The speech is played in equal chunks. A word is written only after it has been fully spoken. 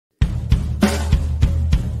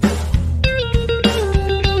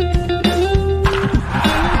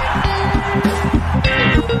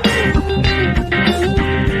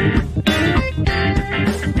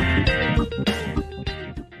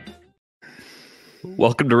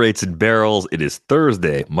Welcome to Rates and Barrels. It is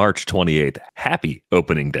Thursday, March 28th. Happy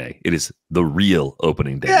opening day. It is the real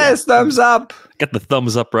opening day. Yes, thumbs up. Get the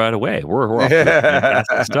thumbs up right away. We're off to a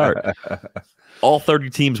fantastic start. All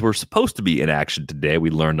 30 teams were supposed to be in action today.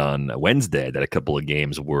 We learned on Wednesday that a couple of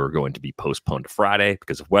games were going to be postponed to Friday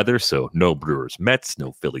because of weather. So no Brewers Mets,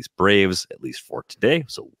 no Phillies Braves, at least for today.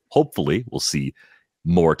 So hopefully we'll see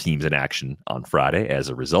more teams in action on Friday as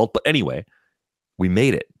a result. But anyway, we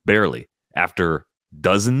made it barely after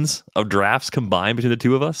dozens of drafts combined between the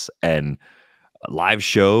two of us and live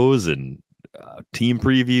shows and team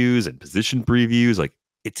previews and position previews. Like,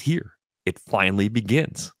 it's here. It finally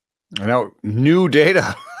begins. I know, new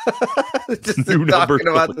data. Just new talking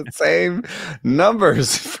about the same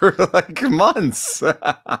numbers for like months.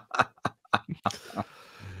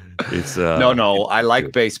 It's no. I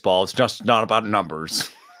like baseball. It's just not about numbers.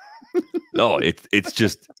 No, it's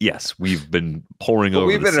just, yes, we've been pouring over.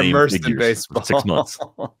 We've been immersed in for baseball 6 months.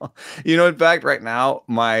 You know, in fact, right now,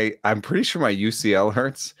 I'm pretty sure my UCL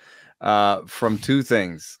hurts from two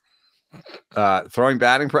things: throwing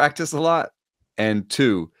batting practice a lot, and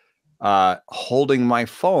two, holding my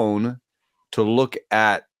phone to look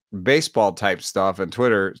at baseball type stuff and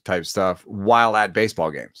Twitter type stuff while at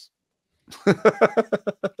baseball games.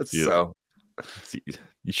 So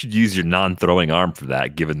you should use your non-throwing arm for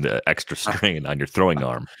that, given the extra strain on your throwing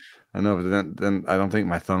arm. I know, but then I don't think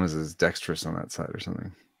my thumb is as dexterous on that side or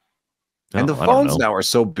something. No, and the phones now are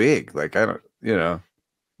so big. Like, I don't,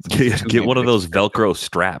 get one of those Velcro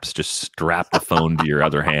straps. Just strap the phone to your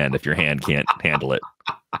other hand if your hand can't handle it.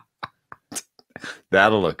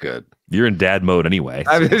 That'll look good. You're in dad mode anyway.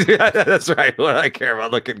 I mean, yeah, that's right. What I care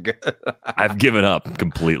about looking good. I've given up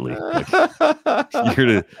completely. Like,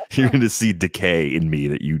 you're gonna see decay in me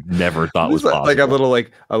that you never thought was possible. Like a little,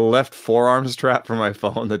 a left forearm strap for my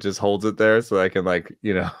phone that just holds it there, so I can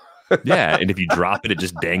Yeah, and if you drop it, it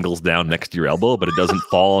just dangles down next to your elbow, but it doesn't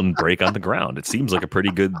fall and break on the ground. It seems like a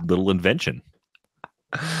pretty good little invention.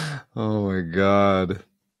 Oh my God.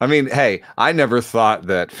 I mean, hey, I never thought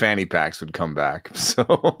that fanny packs would come back. So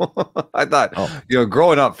I thought,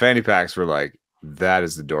 growing up, fanny packs were like, that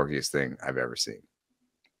is the dorkiest thing I've ever seen.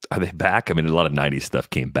 Are they back? I mean, a lot of 90s stuff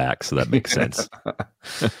came back, so that makes sense.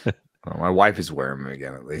 Well, my wife is wearing them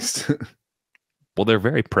again, at least. Well, they're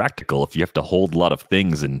very practical if you have to hold a lot of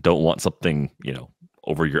things and don't want something,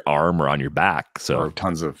 over your arm or on your back. So, or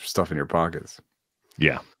tons of stuff in your pockets.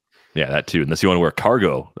 Yeah. Yeah, that too. Unless you want to wear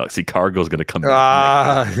cargo. See, cargo is going to come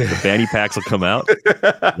out. The fanny packs will come out.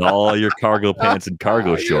 And all your cargo pants and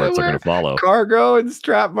cargo shorts are going to follow. Cargo and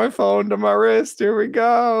strap my phone to my wrist. Here we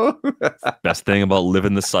go. Best thing about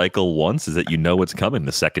living the cycle once is that you know what's coming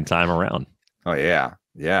the second time around. Oh, yeah.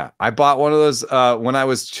 Yeah. I bought one of those when I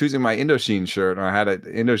was choosing my Indochino shirt, or I had an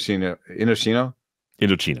Indochino.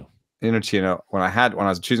 When I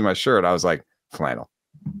was choosing my shirt, I was like, flannel.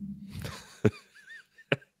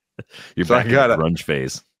 You're back in the grunge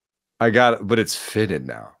phase. I got it, but it's fitted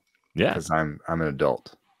now. Yeah, because I'm an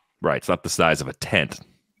adult. Right, it's not the size of a tent.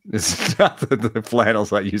 It's not the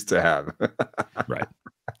flannels I used to have. Right.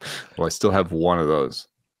 Well, I still have one of those.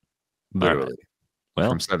 Literally. Right. Well,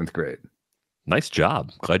 from 7th grade. Nice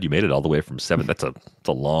job. Glad you made it all the way from 7th. That's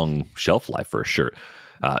a long shelf life for a shirt.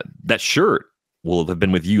 That shirt will have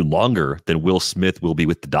been with you longer than Will Smith will be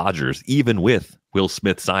with the Dodgers, even with Will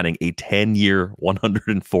Smith signing a 10-year,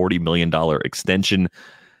 $140 million extension.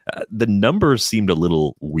 The numbers seemed a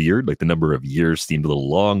little weird. Like, the number of years seemed a little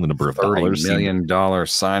long. The number of dollars, $30 million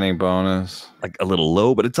signing bonus, like a little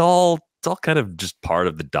low. But it's all kind of just part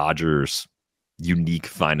of the Dodgers' unique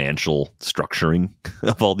financial structuring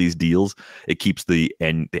of all these deals. It keeps the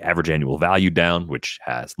average annual value down, which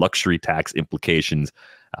has luxury tax implications.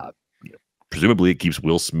 Presumably, it keeps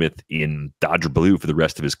Will Smith in Dodger blue for the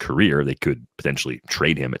rest of his career. They could potentially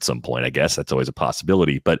trade him at some point, I guess. That's always a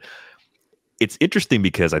possibility. But it's interesting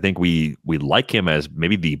because I think we like him as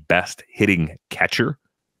maybe the best hitting catcher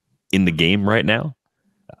in the game right now.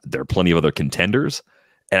 There are plenty of other contenders.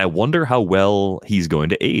 And I wonder how well he's going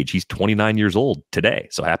to age. He's 29 years old today.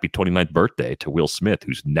 So happy 29th birthday to Will Smith,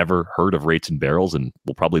 who's never heard of Rates and Barrels and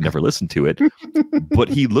will probably never listen to it. But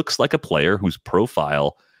he looks like a player whose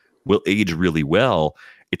profile will age really well.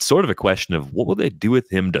 It's sort of a question of what will they do with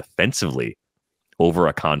him defensively over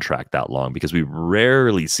a contract that long, because we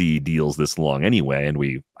rarely see deals this long anyway, and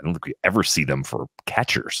I don't think we ever see them for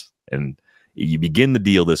catchers. And you begin the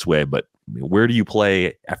deal this way, but where do you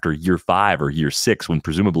play after year 5 or year 6 when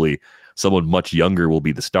presumably someone much younger will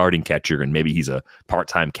be the starting catcher and maybe he's a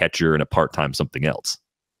part-time catcher and a part-time something else?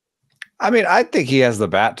 I mean, I think he has the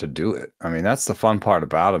bat to do it. I mean, that's the fun part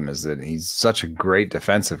about him, is that he's such a great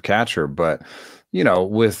defensive catcher, but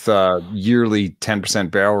with yearly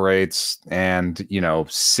 10% barrel rates and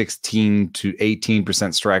 16 to 18%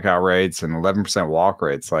 strikeout rates and 11% walk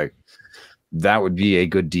rates, like that would be a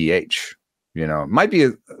good DH. It might be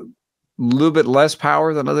a little bit less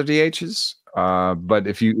power than other DHs, but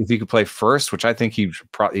if he could play first, which I think he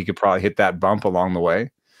could probably hit that bump along the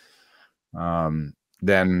way,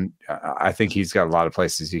 then I think he's got a lot of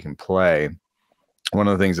places he can play. One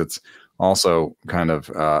of the things that's also kind of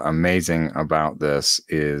amazing about this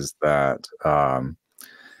is that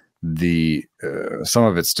some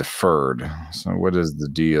of it's deferred. So what is the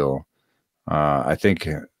deal? I think,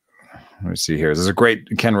 let me see here. There's a great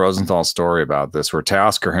Ken Rosenthal story about this where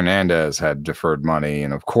Teoscar Hernandez had deferred money.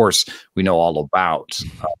 And of course, we know all about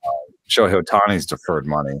Shohei Ohtani's deferred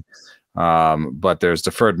money. But there's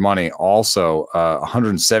deferred money also,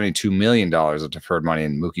 $172 million of deferred money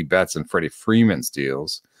in Mookie Betts and Freddie Freeman's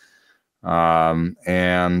deals.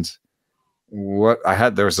 And what I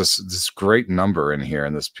had, there was this great number in here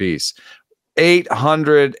in this piece,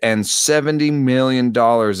 $870 million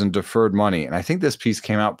in deferred money. And I think this piece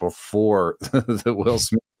came out before the Will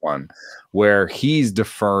Smith one, where he's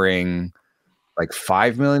deferring like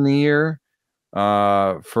 $5 million a year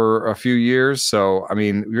for a few years. So, I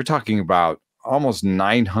mean, you're talking about almost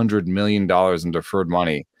 $900 million in deferred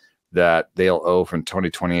money that they'll owe from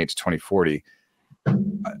 2028 to 2040.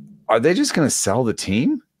 Are they just going to sell the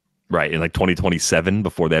team? Right. In like 2027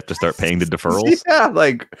 before they have to start paying the deferrals? Yeah.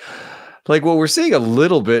 Like well, we're seeing a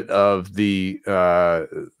little bit of the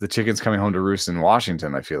chickens coming home to roost in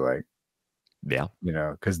Washington, I feel like. Yeah.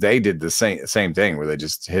 Because they did the same thing where they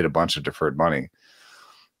just hit a bunch of deferred money.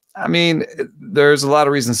 I mean, there's a lot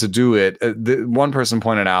of reasons to do it. One person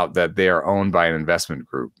pointed out that they are owned by an investment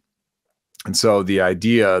group. And so the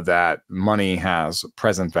idea that money has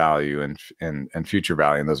present value and future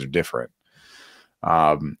value, and those are different.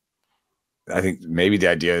 I think maybe the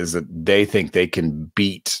idea is that they think they can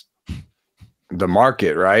beat the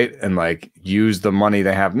market, right? And like use the money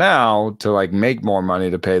they have now to like make more money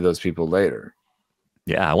to pay those people later.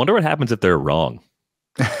 Yeah. I wonder what happens if they're wrong.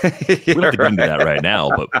 We don't have to get into that right now,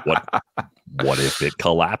 but what if it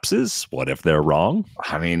collapses? What if they're wrong?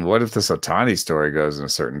 I mean, what if this Ohtani story goes in a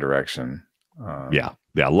certain direction? Yeah,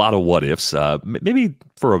 a lot of what ifs. Maybe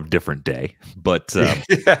for a different day, but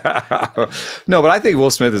no. But I think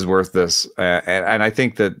Will Smith is worth this, and I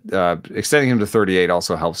think that extending him to 38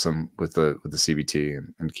 also helps him with the CBT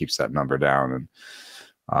and keeps that number down.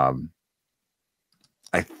 And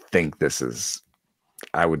I think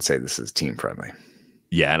I would say this is team friendly.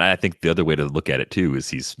 Yeah, and I think the other way to look at it too is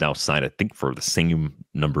he's now signed, I think, for the same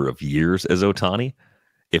number of years as Ohtani.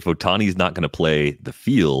 If Ohtani's not going to play the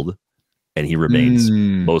field and he remains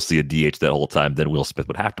mostly a DH that whole time, then Will Smith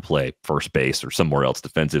would have to play first base or somewhere else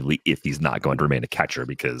defensively if he's not going to remain a catcher,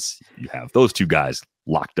 because you have those two guys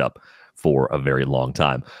locked up for a very long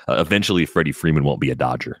time. Eventually, Freddie Freeman won't be a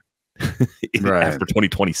Dodger after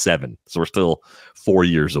 2027. So we're still 4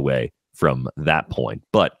 years away from that point.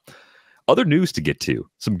 But other news to get to,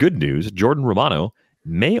 some good news. Jordan Romano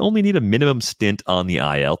may only need a minimum stint on the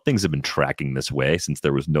IL. Things have been tracking this way since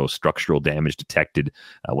there was no structural damage detected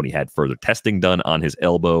when he had further testing done on his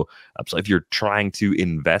elbow. So if you're trying to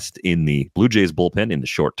invest in the Blue Jays bullpen in the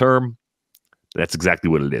short term, that's exactly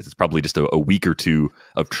what it is. It's probably just a week or two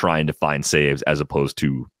of trying to find saves as opposed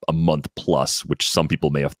to a month plus, which some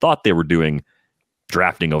people may have thought they were doing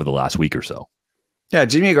drafting over the last week or so. Yeah,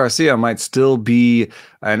 Jimmy Garcia might still be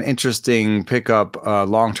an interesting pickup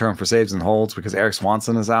long-term for saves and holds because Eric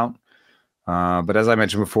Swanson is out. But as I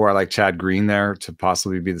mentioned before, I like Chad Green there to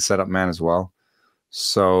possibly be the setup man as well.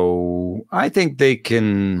 So I think they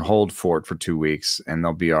can hold fort for 2 weeks and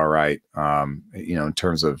they'll be all right, in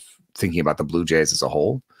terms of thinking about the Blue Jays as a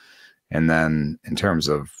whole. And then in terms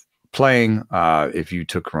of playing, if you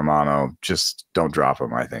took Romano, just don't drop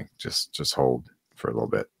him, I think. Just hold for a little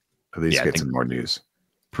bit. At least get some more news.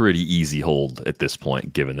 Pretty easy hold at this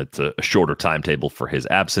point, given it's a shorter timetable for his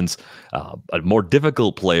absence. A more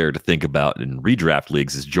difficult player to think about in redraft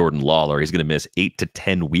leagues is Jordan Lawlar. He's going to miss 8 to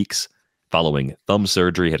 10 weeks following thumb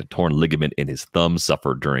surgery. He had a torn ligament in his thumb,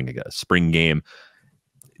 suffered during a spring game.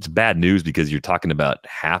 It's bad news because you're talking about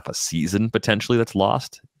half a season potentially that's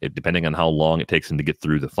lost, depending on how long it takes him to get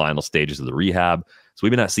through the final stages of the rehab. So we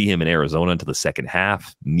may not see him in Arizona until the second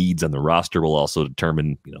half. Needs on the roster will also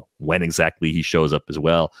determine, when exactly he shows up as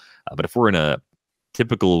well. But if we're in a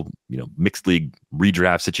typical, mixed league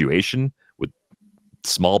redraft situation with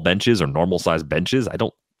small benches or normal size benches, I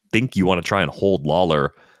don't think you want to try and hold Lawlar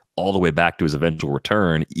all the way back to his eventual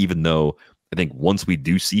return, even though I think once we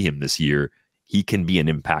do see him this year, he can be an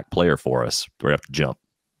impact player for us. We have to jump.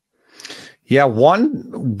 Yeah, one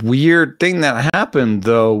weird thing that happened,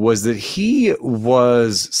 though, was that he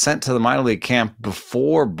was sent to the minor league camp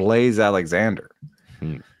before Blaze Alexander.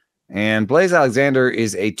 And Blaze Alexander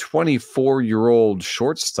is a 24-year-old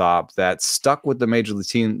shortstop that stuck with the major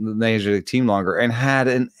league team longer and had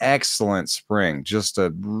an excellent spring, just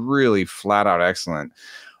a really flat out excellent.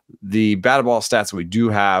 The batted ball stats that we do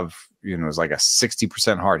have, you know, is like a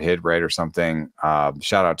 60% hard hit rate or something.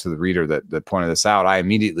 Shout out to the reader that pointed this out. I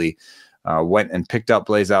immediately went and picked up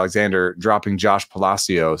Blaze Alexander, dropping Josh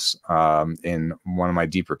Palacios in one of my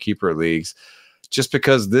deeper keeper leagues, just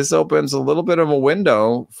because this opens a little bit of a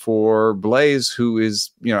window for Blaze, who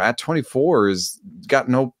is, you know, at 24 is got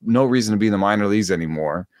no reason to be in the minor leagues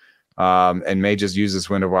anymore, and may just use this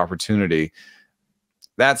window of opportunity.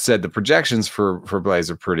 That said, the projections for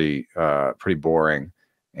Blaze are pretty boring,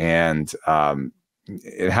 and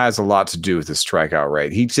it has a lot to do with the strikeout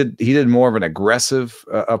rate. He did more of an aggressive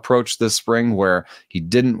approach this spring, where he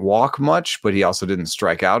didn't walk much, but he also didn't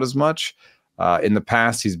strike out as much. In the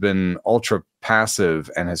past, he's been ultra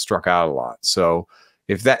passive and has struck out a lot. So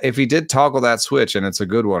if he did toggle that switch, and it's a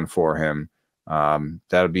good one for him,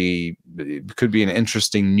 could be an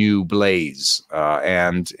interesting new Blaze.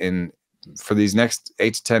 And for these next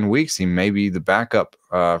 8 to 10 weeks, he may be the backup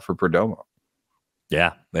for Perdomo.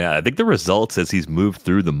 Yeah. I think the results as he's moved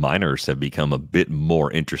through the minors have become a bit more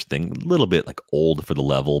interesting, a little bit like old for the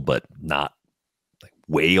level, but not like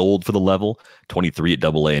way old for the level. 23 at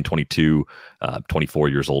AA and 24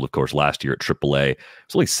 years old, of course, last year at AAA.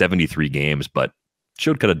 It's only 73 games, but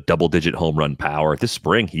showed kind of double-digit home run power. This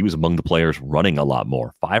spring, he was among the players running a lot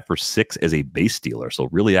more, 5 for 6 as a base stealer. So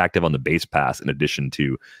really active on the base pass in addition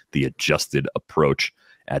to the adjusted approach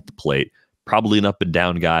at the plate. Probably an up and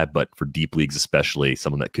down guy, but for deep leagues especially,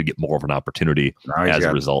 someone that could get more of an opportunity as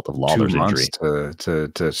a result of Lawlar's injury.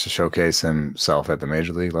 To showcase himself at the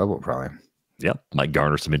major league level, probably. Yep, might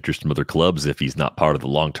garner some interest from other clubs if he's not part of the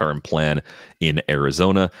long-term plan in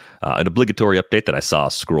Arizona. An obligatory update that I saw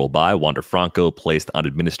scroll by, Wander Franco placed on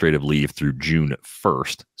administrative leave through June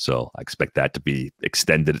 1st. So I expect that to be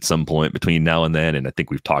extended at some point between now and then. And I think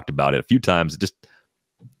we've talked about it a few times. Just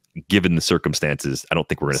given the circumstances, I don't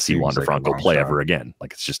think we're going to see Wander Franco play ever again.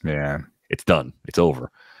 Like, it's just, it's done. It's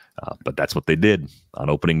over. But that's what they did on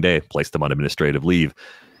opening day, placed them on administrative leave.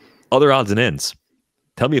 Other odds and ends.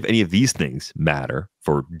 Tell me if any of these things matter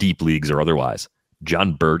for deep leagues or otherwise.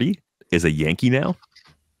 John Berti is a Yankee now?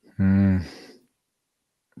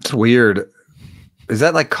 It's weird. Is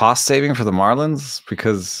that like cost saving for the Marlins?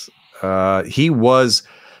 Because he was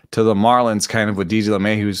to the Marlins kind of what DJ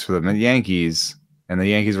LeMahieu's for the Yankees. And the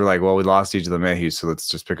Yankees were like, well, we lost DJ LeMahieu, so let's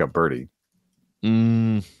just pick up Berti.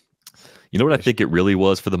 You know what I think it really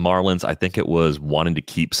was for the Marlins? I think it was wanting to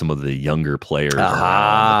keep some of the younger players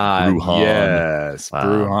around.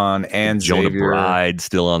 Brujan and Jonah Xavier. Bride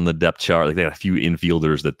still on the depth chart. Like, they had a few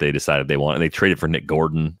infielders that they decided they wanted. And they traded for Nick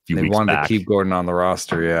Gordon a few weeks back. They wanted to keep Gordon on the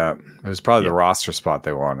roster, yeah. It was probably the roster spot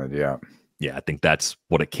they wanted, yeah. Yeah, I think that's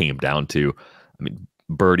what it came down to. I mean,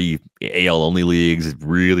 Berti, AL only leagues,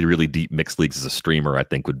 really, really deep mixed leagues as a streamer, I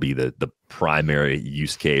think would be the primary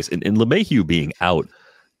use case. And LeMahieu being out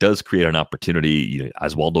does create an opportunity. You know,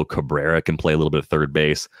 Oswaldo Cabrera can play a little bit of third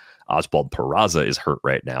base. Oswald Peraza is hurt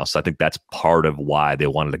right now. So I think that's part of why they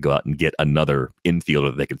wanted to go out and get another infielder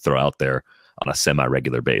that they could throw out there on a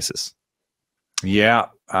semi-regular basis. Yeah.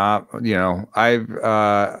 You know, I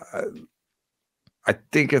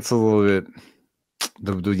think it's a little bit,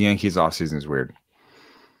 the Yankees offseason is weird.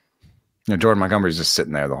 You know, Jordan Montgomery's just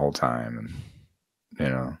sitting there the whole time. And, you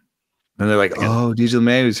know, and they're like, oh, DJ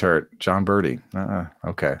LeMahieu's hurt. John Berti.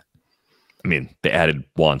 Okay. I mean, they added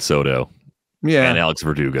Juan Soto and Alex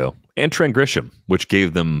Verdugo and Trent Grisham, which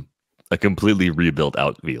gave them a completely rebuilt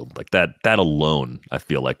outfield. Like that alone, I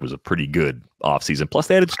feel like was a pretty good offseason. Plus,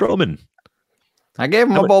 they added Stroman. I gave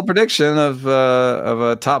him a bold prediction of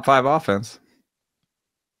a top 5 offense.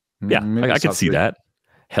 Yeah, I could see that.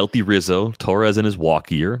 Healthy Rizzo, Torres in his walk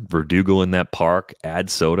year, Verdugo in that park, add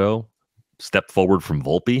Soto, step forward from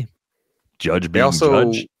Volpe, Judge being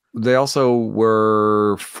Judge. They also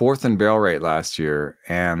were 4th in barrel rate last year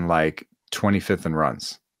and like 25th in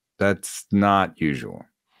runs. That's not usual.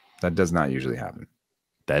 That does not usually happen.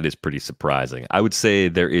 That is pretty surprising. I would say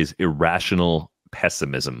there is irrational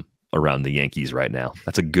pessimism around the Yankees right now.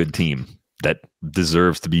 That's a good team that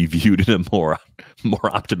deserves to be viewed in a more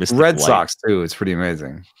optimistic Red light. Sox too. It's pretty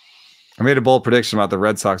amazing. I made a bold prediction about the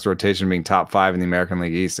Red Sox rotation being top 5 in the American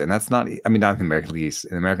League East, and that's not. I mean, not in the American League East,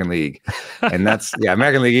 in the American League, and that's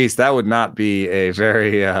American League East. That would not be a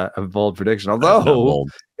very a bold prediction. Although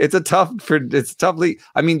it's a tough league.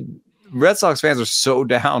 I mean, Red Sox fans are so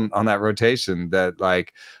down on that rotation that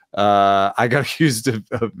like I got accused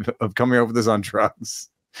of coming up with this on drugs.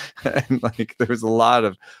 And like there was a lot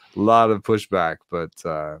of pushback, but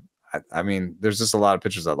I mean, there's just a lot of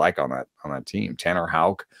pitchers I like on that team. Tanner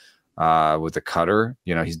Houck with the cutter,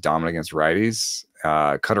 you know, he's dominant against righties.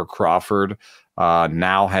 Cutter Crawford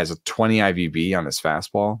now has a 20 IVB on his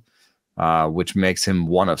fastball, which makes him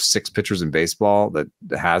one of 6 pitchers in baseball that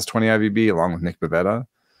has 20 IVB, along with Nick Pivetta.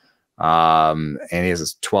 And he has a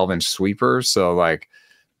 12-inch sweeper. So like,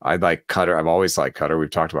 I like Cutter. I've always liked Cutter. We've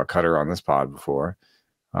talked about Cutter on this pod before.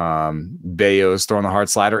 Bayo's throwing the hard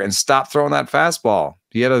slider and stopped throwing that fastball.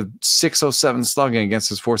 He had a 607 slugging against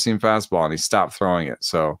his 4-seam fastball, and he stopped throwing it.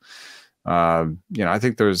 So, you know, I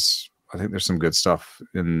think there's some good stuff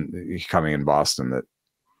coming in Boston that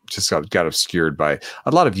just got obscured by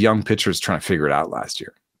a lot of young pitchers trying to figure it out last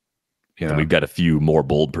year. You know? And we've got a few more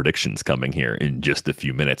bold predictions coming here in just a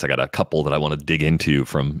few minutes. I got a couple that I want to dig into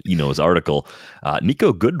from Eno's article.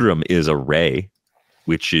 Nico Goodrum is a Ray,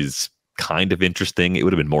 which is kind of interesting. It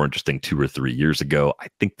would have been more interesting 2 or 3 years ago. I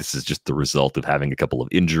think this is just the result of having a couple of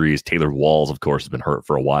injuries. Taylor Walls, of course, has been hurt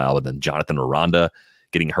for a while, and then Jonathan Aranda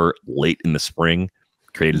getting hurt late in the spring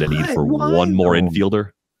created a need for one more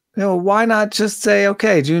infielder. You know, why not just say,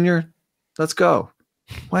 okay, Junior, let's go?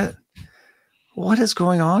 What is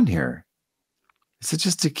going on here? Is it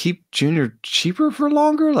just to keep Junior cheaper for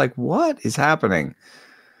longer? Like, what is happening?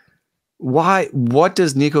 Why? What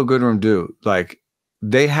does Nico Goodrum do? Like,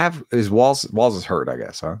 they have Walls is hurt, I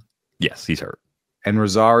guess, huh? Yes, he's hurt. And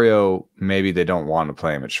Rosario, maybe they don't want to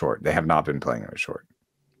play him at short. They have not been playing him at short.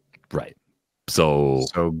 Right. So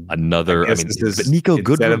another, I mean, but Nico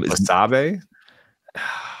Goodrum is Basabe?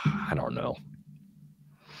 I don't know.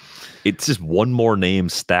 It's just one more name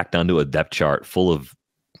stacked onto a depth chart full of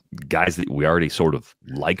guys that we already sort of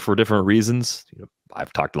like for different reasons. You know,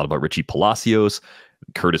 I've talked a lot about Richie Palacios.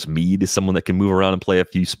 Curtis Mead is someone that can move around and play a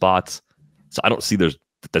few spots. So I don't see there's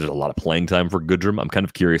a lot of playing time for Goodrum. I'm kind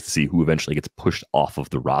of curious to see who eventually gets pushed off of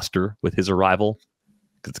the roster with his arrival,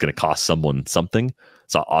 because it's going to cost someone something.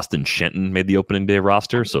 Saw Austin Shenton made the opening day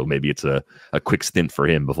roster, so maybe it's a quick stint for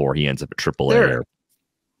him before he ends up at AAA.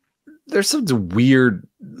 There's some weird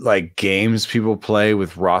like games people play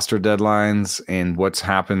with roster deadlines and what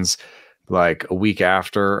happens like a week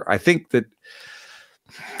after. I think there's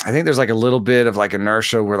like a little bit of like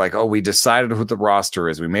inertia where like, oh, we decided who the roster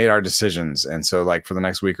is. We made our decisions. And so like for the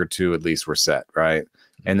next week or two, at least we're set. Right.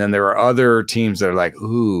 And then there are other teams that are like,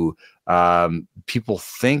 ooh, people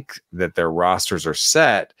think that their rosters are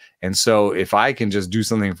set. And so if I can just do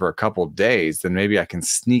something for a couple of days, then maybe I can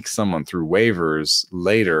sneak someone through waivers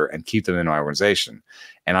later and keep them in my organization.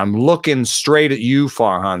 And I'm looking straight at you,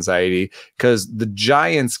 Farhan Zaidi, because the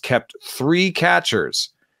Giants kept 3 catchers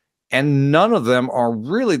and none of them are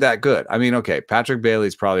really that good. I mean, okay, Patrick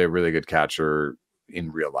Bailey's probably a really good catcher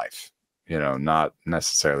in real life, you know, not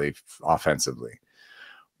necessarily offensively.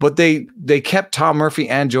 But they kept Tom Murphy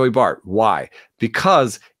and Joey Bart. Why?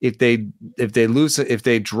 Because if they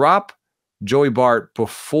drop Joey Bart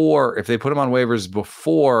before, if they put him on waivers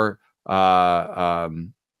before the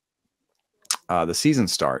season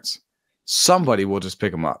starts, somebody will just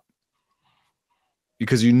pick him up.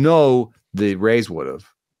 Because you know the Rays would have.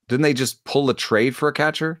 Didn't they just pull a trade for a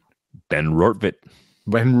catcher? Ben Rortvedt.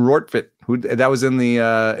 Who that was in the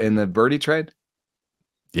Berti trade?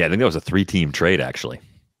 Yeah, I think that was a 3-team trade actually.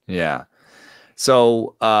 Yeah.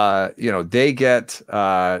 So you know, they got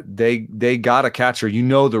a catcher. You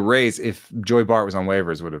know, the Rays, if Joey Bart was on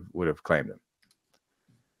waivers, would have claimed him.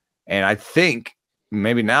 And I think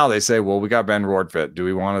maybe now they say, well, we got Ben Rortvedt. Do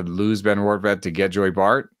we want to lose Ben Rortvedt to get Joey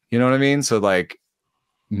Bart? You know what I mean? So like,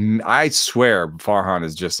 I swear Farhan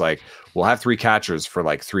is just like, we'll have 3 catchers for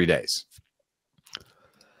like 3 days.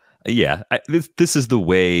 Yeah, this is the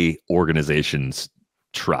way organizations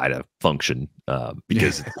try to function,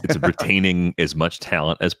 because it's retaining as much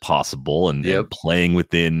talent as possible and playing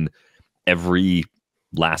within every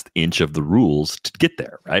last inch of the rules to get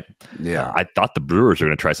there, right? Yeah. I thought the Brewers were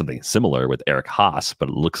going to try something similar with Eric Haas, but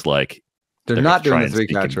it looks like they're not doing the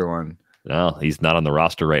 3-catcher one. No, he's not on the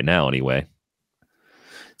roster right now anyway.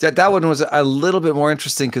 That one was a little bit more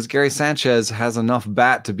interesting because Gary Sanchez has enough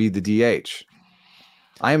bat to be the DH.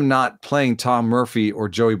 I am not playing Tom Murphy or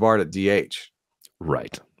Joey Bart at DH.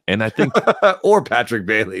 Right. And I think or Patrick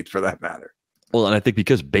Bailey for that matter. Well, and I think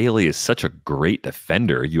because Bailey is such a great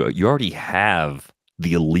defender, you already have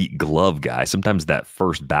the elite glove guy. Sometimes that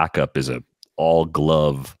first backup is a all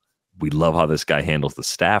glove, we love how this guy handles the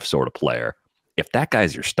staff sort of player. If that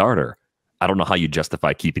guy's your starter, I don't know how you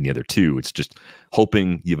justify keeping the other 2. It's just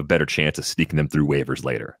hoping you have a better chance of sneaking them through waivers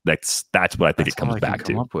later. That's what I think it comes back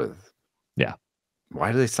to. Come up with. Yeah.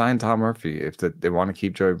 why do they sign Tom Murphy if they want to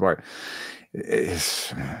keep Joey Bart?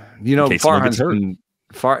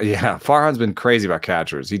 Farhan's been crazy about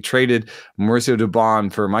catchers. He traded Mauricio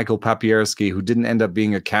Dubon for Michael Papierski, who didn't end up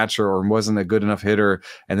being a catcher or wasn't a good enough hitter,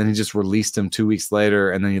 and then he just released him 2 weeks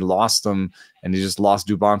later, and then he lost him, and he just lost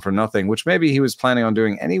Dubon for nothing, which maybe he was planning on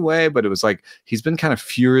doing anyway, but it was like he's been kind of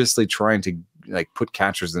furiously trying to like put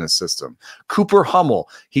catchers in his system. Cooper Hummel,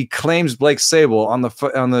 he claims Blake Sable on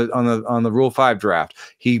the Rule 5 draft.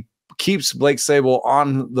 He keeps Blake Sable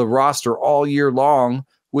on the roster all year long,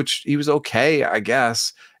 which he was okay, I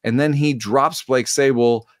guess. And then he drops Blake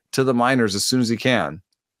Sable to the minors as soon as he can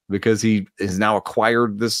because he has now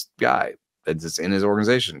acquired this guy that's in his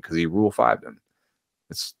organization because he Rule 5'd him.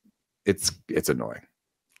 It's annoying.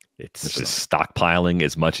 It's just stockpiling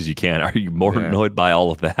as much as you can. Are you more annoyed by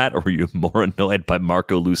all of that, or are you more annoyed by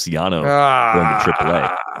Marco Luciano going to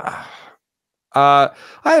AAA? I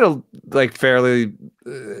had a fairly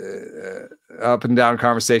up and down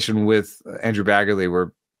conversation with Andrew Baggerly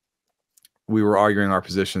where we were arguing our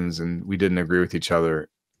positions and we didn't agree with each other.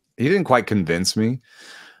 He didn't quite convince me.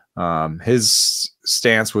 His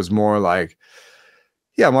stance was more like,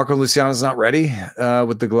 yeah, Marco Luciano's not ready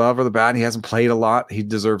with the glove or the bat. He hasn't played a lot. He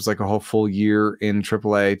deserves like a whole full year in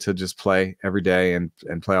AAA to just play every day and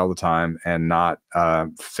play all the time and not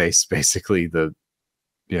face basically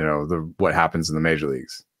what happens in the major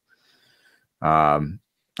leagues.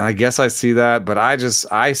 I guess I see that, but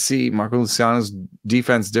I see Marco Luciano's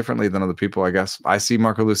defense differently than other people. I guess I see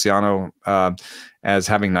Marco Luciano as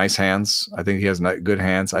having nice hands. I think he has good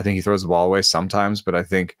hands. I think he throws the ball away sometimes, but I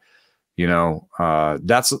think, it's a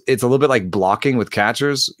little bit like blocking with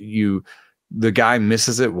catchers. The guy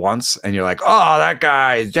misses it once and you're like, oh, that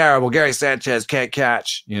guy is terrible. Gary Sanchez can't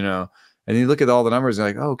catch, and you look at all the numbers and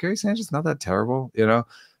you're like, oh, Gary Sanchez is not that terrible,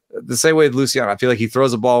 The same way with Luciano, I feel like he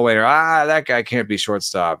throws a ball away, or that guy can't be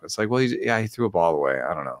shortstop. It's like, well, he threw a ball away.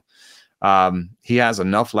 I don't know. He has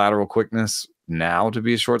enough lateral quickness now to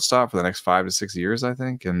be a shortstop for the next 5 to 6 years, I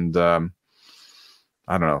think. And I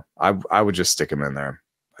don't know. I would just stick him in there.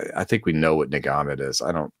 I think we know what Nick Ahmed is.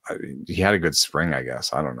 He had a good spring, I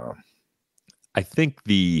guess. I don't know. I think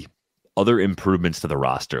the other improvements to the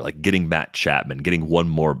roster, like getting Matt Chapman, getting one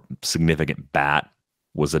more significant bat,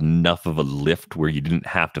 was enough of a lift where you didn't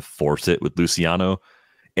have to force it with Luciano.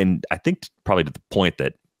 And I think probably to the point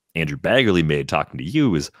that Andrew Baggerly made talking to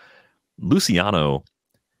you is Luciano,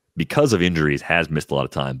 because of injuries, has missed a lot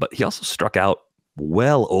of time, but he also struck out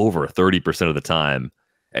well over 30% of the time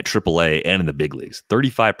at AAA and in the big leagues,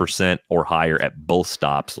 35% or higher at both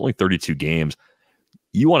stops, only 32 games.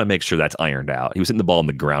 You want to make sure that's ironed out. He was hitting the ball on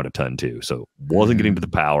the ground a ton too, so wasn't getting to the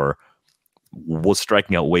power, was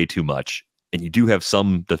striking out way too much. And you do have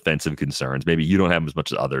some defensive concerns. Maybe you don't have as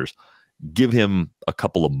much as others. Give him a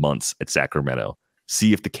couple of months at Sacramento.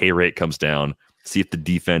 See if the K rate comes down. See if the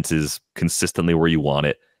defense is consistently where you want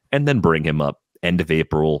it. And then bring him up end of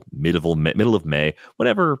April, middle of May,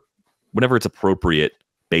 whenever it's appropriate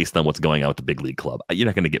based on what's going on with the big league club. You're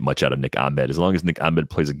not going to get much out of Nick Ahmed. As long as Nick Ahmed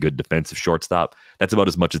plays a good defensive shortstop, that's about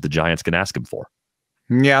as much as the Giants can ask him for.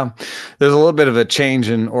 Yeah, there's a little bit of a change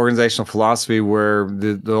in organizational philosophy where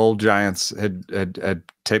the old Giants had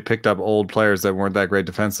picked up old players that weren't that great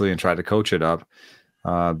defensively and tried to coach it up.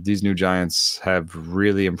 These new Giants have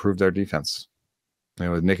really improved their defense.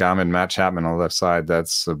 With Nick Ahmed and Matt Chapman on the left side,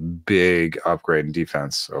 that's a big upgrade in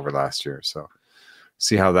defense over last year. So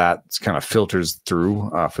see how that kind of filters through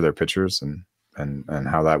for their pitchers and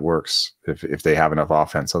how that works if they have enough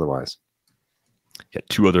offense otherwise. Yeah,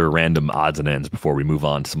 2 other random odds and ends before we move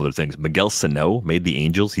on to some other things. Miguel Sano made the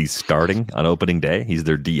Angels. He's starting on opening day. He's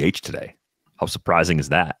their DH today. How surprising is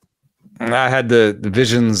that? I had the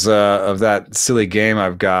visions of that silly game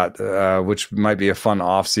I've got, which might be a fun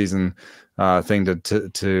off-season thing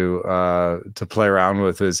to play around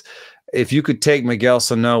with. Is if you could take Miguel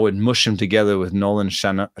Sano and mush him together with Nolan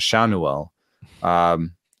Schanuel,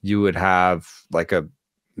 you would have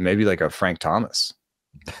maybe like a Frank Thomas.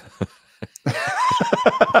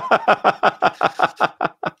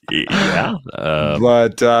 Yeah,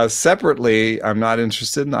 but separately, I'm not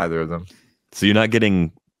interested in either of them. So you're not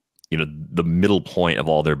getting, the middle point of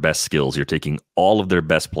all their best skills. You're taking all of their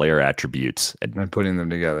best player attributes and putting them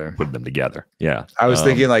together. Yeah, I was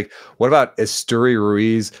thinking, what about Esteury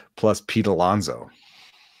Ruiz plus Pete Alonso?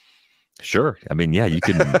 Sure. I mean, yeah, you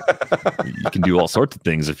can do all sorts of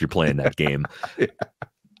things if you're playing that game. Yeah.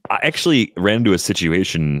 I actually ran into a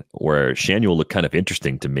situation where Schanuel looked kind of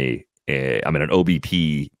interesting to me. I'm in an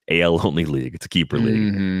OBP AL only league. It's a keeper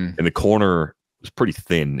league. And the corner was pretty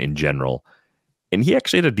thin in general. And he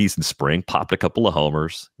actually had a decent spring, popped a couple of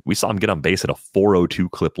homers. We saw him get on base at a 402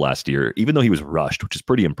 clip last year, even though he was rushed, which is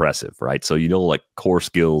pretty impressive, right? So, like core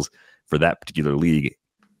skills for that particular league,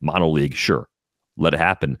 mono league, sure, let it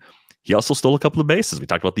happen. He also stole a couple of bases. We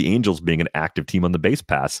talked about the Angels being an active team on the base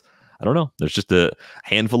pass. I don't know. There's just a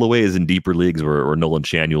handful of ways in deeper leagues where Nolan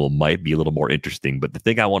Schanuel might be a little more interesting. But the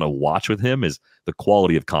thing I want to watch with him is the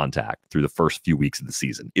quality of contact through the first few weeks of the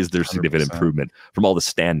season. Is there significant 100%. Improvement from all the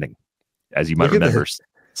standing? As you might remember,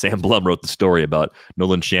 Sam Blum wrote the story about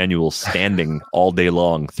Nolan Schanuel standing all day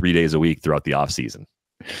long, 3 days a week throughout the offseason.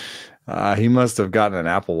 He must have gotten an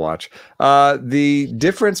Apple Watch. The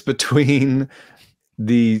difference between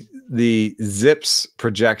the Zips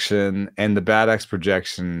projection and the Bad X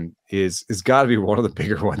projection is got to be one of the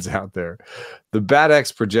bigger ones out there. The Bad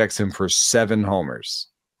X projects him for 7 homers,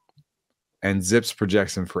 and Zips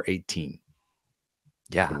projects him for 18.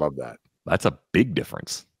 Yeah, I love that. That's a big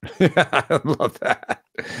difference. I love that.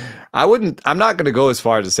 I'm not going to go as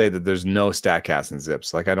far as to say that there's no StatCast and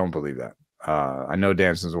Zips. Like, I don't believe that. I know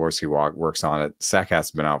Dan Zaworski works on it. StatCast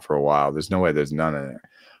has been out for a while. There's no way there's none in there.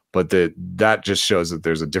 But that just shows that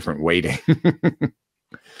there's a different weighting.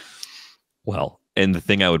 Well, and the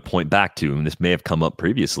thing I would point back to, and this may have come up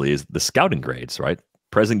previously, is the scouting grades, right?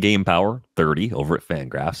 Present game power, 30 over at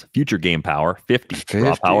Fangraphs. Future game power, 50.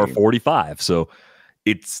 Raw power, 45. So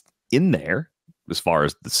it's in there as far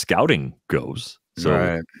as the scouting goes. So,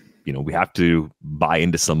 right. We have to buy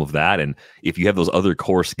into some of that. And if you have those other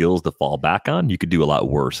core skills to fall back on, you could do a lot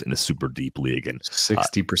worse in a super deep league. And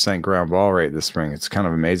 60% ground ball rate this spring. It's kind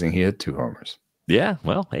of amazing. He hit 2 homers. Yeah.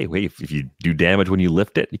 Well, hey, wait, if you do damage when you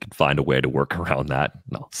lift it, you can find a way to work around that.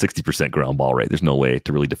 No, 60% ground ball rate. There's no way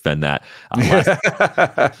to really defend that.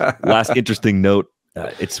 Last interesting note.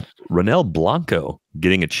 It's Ronel Blanco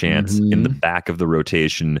getting a chance in the back of the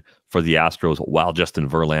rotation for the Astros while Justin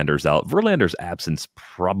Verlander's out. Verlander's absence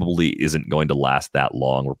probably isn't going to last that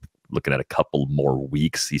long. We're looking at a couple more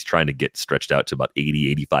weeks. He's trying to get stretched out to about 80,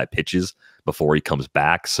 85 pitches before he comes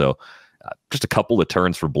back. So just a couple of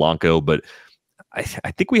turns for Blanco. But I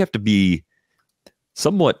think we have to be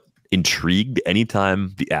somewhat intrigued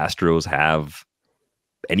anytime the Astros have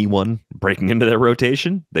anyone breaking into their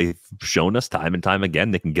rotation. They've shown us time and time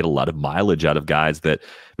again they can get a lot of mileage out of guys that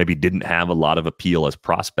maybe didn't have a lot of appeal as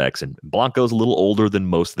prospects. And Blanco's a little older than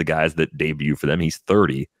most of the guys that debut for them. He's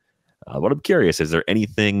 30. But I'm curious, is there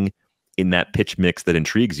anything in that pitch mix that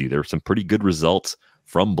intrigues you? There were some pretty good results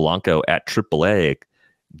from Blanco at AAA,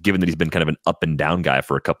 given that he's been kind of an up and down guy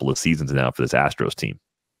for a couple of seasons now for this Astros team.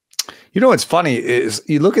 What's funny is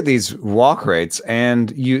you look at these walk rates and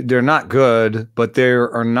they're not good, but they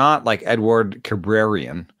are not like Edward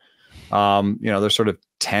Cabrerian. They're sort of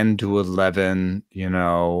 10 to 11,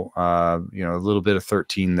 a little bit of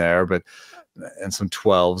 13 there, and some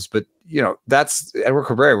 12s, but that's Edward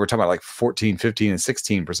Cabrera. We're talking about like 14, 15 and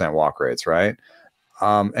 16% walk rates. Right.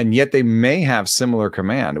 And yet they may have similar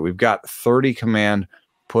command. We've got 30 command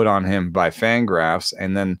put on him by Fangraphs,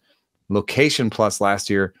 and then Location Plus last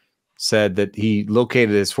year said that he located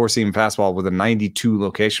his 4-seam fastball with a 92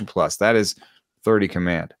 Location Plus. That is 30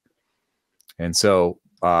 command. And so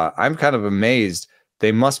I'm kind of amazed.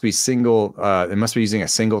 They must be using a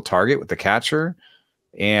single target with the catcher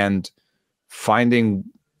and finding,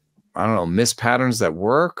 I don't know, miss patterns that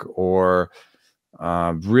work, or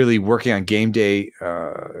really working on game day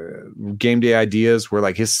ideas where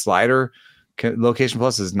like his slider Location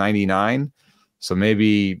Plus is 99. So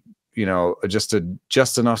maybe, just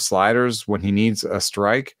enough sliders when he needs a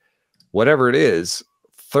strike, whatever it is.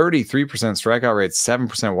 33% strikeout rate,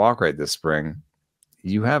 7% walk rate this spring.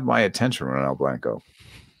 You have my attention, Ronel Blanco.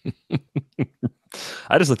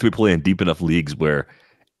 I just like to be playing deep enough leagues where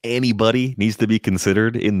anybody needs to be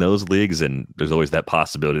considered in those leagues, and there's always that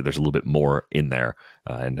possibility there's a little bit more in there.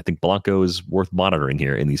 And I think Blanco is worth monitoring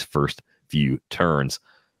here in these first few turns.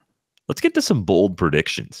 Let's get to some bold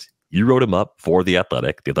predictions. You wrote them up for The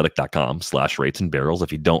Athletic, theathletic.com/rates and barrels.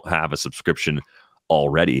 If you don't have a subscription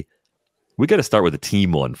already, we got to start with a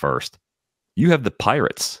team one first. You have the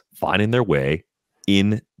Pirates finding their way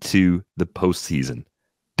into the postseason.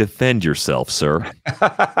 Defend yourself, sir.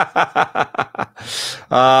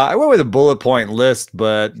 I went with a bullet point list,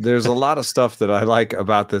 but there's a lot of stuff that I like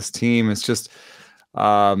about this team. It's just,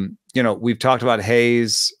 we've talked about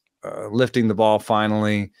Hayes lifting the ball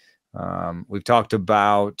finally. We've talked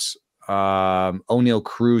about O'Neill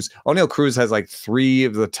Cruz. O'Neill Cruz has like 4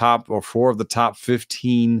 of the top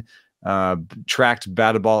 15 tracked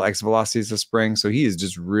batted ball exit velocities this spring. So he is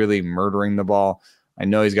just really murdering the ball. I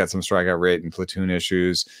know he's got some strikeout rate and platoon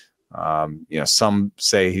issues. Some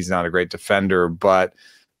say he's not a great defender, but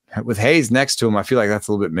with Hayes next to him, I feel like that's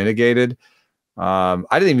a little bit mitigated.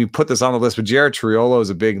 I didn't even put this on the list, but Jared Triolo is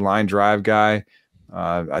a big line drive guy.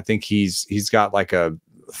 I think he's got like a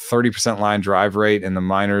 30% line drive rate in the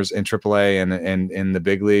minors, in AAA, and in the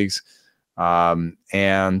big leagues.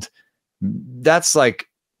 And that's like,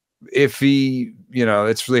 if he,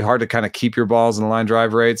 it's really hard to kind of keep your balls in the line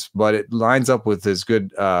drive rates, but it lines up with his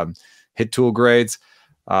good hit tool grades.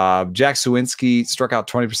 Jack Suwinski struck out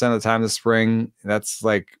 20% of the time this spring. That's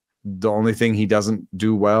like the only thing he doesn't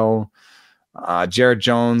do well. Jared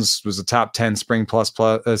Jones was a top 10 string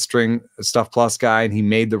stuff plus guy, and he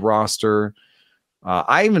made the roster.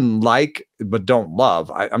 I even like, but don't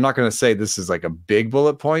love. I'm not going to say this is like a big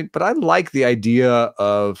bullet point, but I like the idea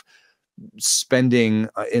of spending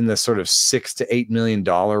in the sort of $6 to $8 million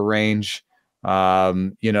range,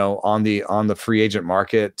 on the free agent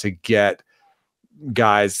market to get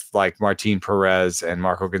guys like Martin Perez and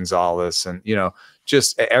Marco Gonzalez and,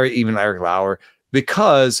 just even Eric Lauer,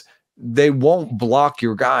 because they won't block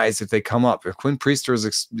your guys if they come up. If Quinn Priester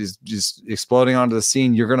is just exploding onto the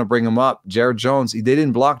scene, you're going to bring him up. Jared Jones, they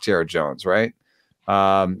didn't block Jared Jones, right?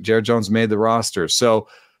 Jared Jones made the roster. So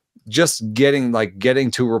just getting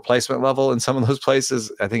to a replacement level in some of those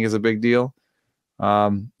places, I think is a big deal.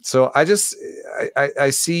 So I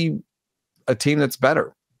see a team that's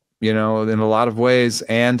better, in a lot of ways.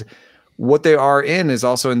 And what they are in is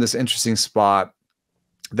also in this interesting spot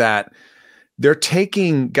that they're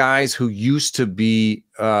taking guys who used to be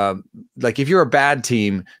like, if you're a bad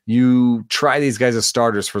team, you try these guys as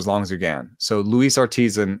starters for as long as you can. So Luis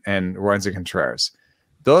Ortiz and Roansy Contreras,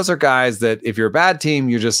 those are guys that if you're a bad team,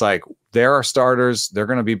 you're just like, they're our starters. They're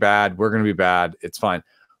going to be bad. We're going to be bad. It's fine.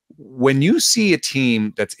 When you see a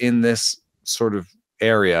team that's in this sort of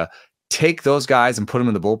area, take those guys and put them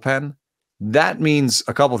in the bullpen, that means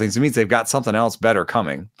a couple of things. It means they've got something else better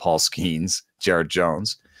coming, Paul Skeens, Jared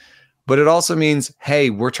Jones. But it also means, hey,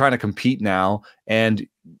 we're trying to compete now. And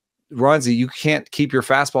Ronzi, you can't keep your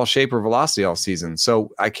fastball shape or velocity all season. So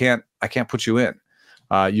I can't put you in.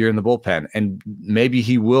 You're in the bullpen. And maybe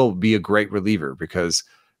he will be a great reliever because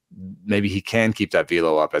maybe he can keep that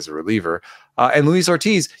velo up as a reliever. And Luis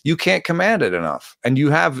Ortiz, you can't command it enough. And you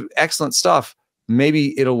have excellent stuff.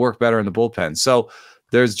 Maybe it'll work better in the bullpen. So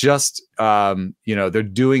there's just, they're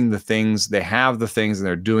doing the things, they have the things, and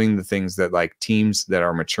they're doing the things that like teams that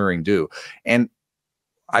are maturing do. And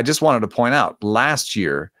I just wanted to point out, last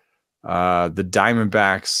year, the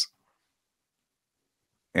Diamondbacks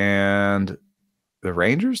and the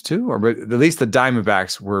Rangers too, or at least the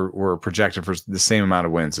Diamondbacks were projected for the same amount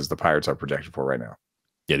of wins as the Pirates are projected for right now.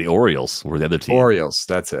 Yeah, the Orioles were the other team. Orioles,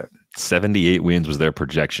 that's it. 78 wins was their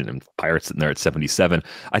projection, and Pirates sitting there at 77.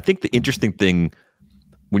 I think the interesting thing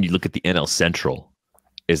when you look at the NL Central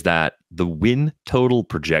is that the win total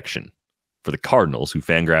projection for the Cardinals, who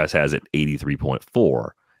Fangraphs has at 83.4,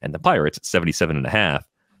 and the Pirates at 77.5,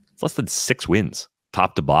 it's less than 6 wins,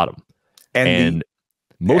 top to bottom. And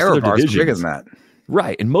most of their divisions, bigger than that.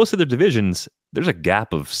 Right. And most of their divisions, there's a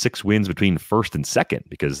gap of 6 wins between first and second,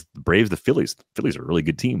 because the Braves, the Phillies are a really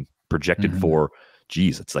good team, projected for,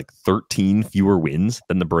 it's like 13 fewer wins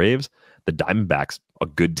than the Braves. The Diamondbacks, a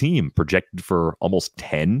good team, projected for almost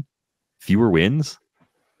 10 fewer wins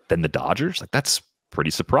than the Dodgers. Like, that's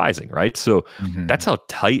pretty surprising, right? So that's how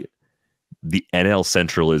tight the NL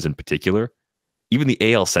Central is in particular. Even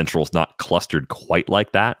the AL Central is not clustered quite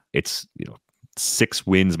like that. It's, 6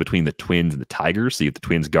 wins between the Twins and the Tigers. So you have the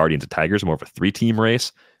Twins, Guardians, and Tigers, more of a 3-team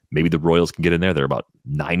race. Maybe the Royals can get in there. They're about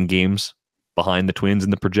 9 games behind the Twins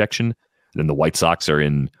in the projection. And then the White Sox are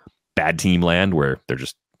in bad team land where they're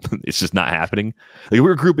just, it's just not happening. Like,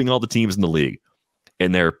 we're grouping all the teams in the league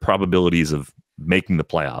and their probabilities of making the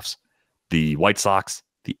playoffs. The White Sox,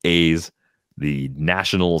 the A's, the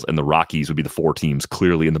Nationals, and the Rockies would be the 4 teams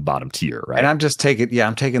clearly in the bottom tier, right? And I'm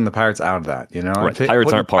taking the Pirates out of that. Right.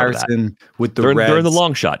 Pirates aren't part of that. In with the they're in the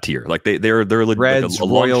long shot tier. Like they're Reds, like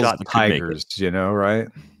a Royals, long shot Tigers. Right?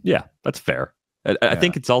 Yeah, that's fair. I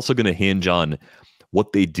think it's also going to hinge on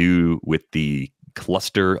what they do with the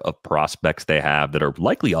cluster of prospects they have that are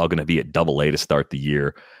likely all going to be at Double-A to start the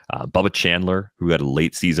year. Bubba Chandler, who had a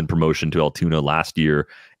late season promotion to Altoona last year,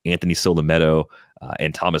 Anthony Solometo,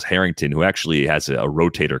 and Thomas Harrington, who actually has a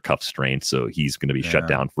rotator cuff strain, so he's going to be shut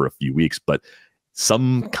down for a few weeks. But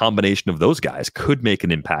some combination of those guys could make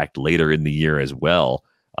an impact later in the year as well,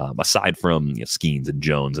 aside from Skeens and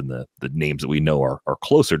Jones and the names that we know are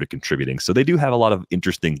closer to contributing. So they do have a lot of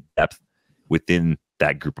interesting depth within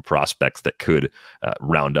that group of prospects that could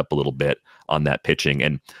round up a little bit on that pitching.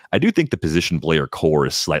 And I do think the position player core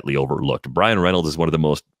is slightly overlooked. Brian Reynolds is one of the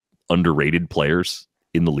most underrated players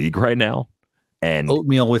in the league right now. And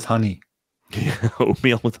oatmeal with honey.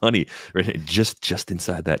 Oatmeal with honey, right? Just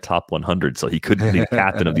inside that top 100. So he couldn't be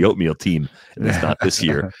captain of the oatmeal team, and it's not this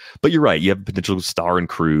year. But you're right. You have a potential star in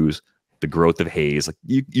Cruz, the growth of Hayes. Like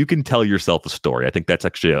you can tell yourself a story. I think that's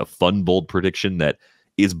actually a fun, bold prediction that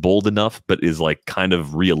is bold enough, but is like kind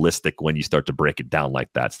of realistic when you start to break it down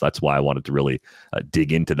like that. So that's why I wanted to really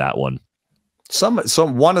dig into that one.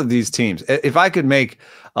 One of these teams, if I could make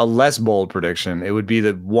a less bold prediction, it would be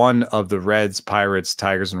that one of the Reds, Pirates,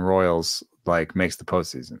 Tigers, and Royals like makes the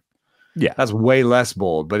postseason. Yeah, that's way less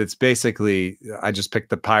bold, but it's basically I just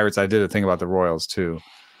picked the Pirates. I did a thing about the Royals too,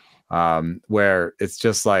 where it's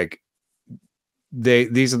just like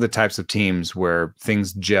these are the types of teams where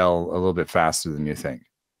things gel a little bit faster than you think.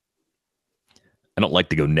 I don't like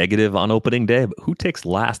to go negative on opening day, but who takes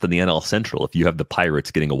last in the NL Central if you have the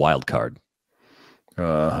Pirates getting a wild card? Don't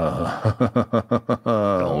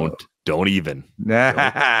even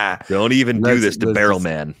don't even do this to Barrel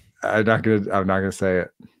Man. I'm not gonna say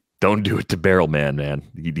it. Don't do it to Barrel Man.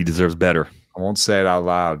 He deserves better. I won't say it out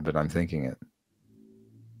loud, but I'm thinking it.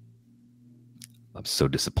 I'm so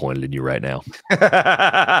disappointed in you right now.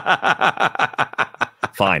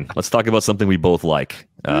 Fine, let's talk about something we both like.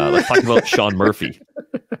 Let's talk about Sean Murphy.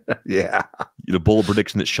 Yeah, the bold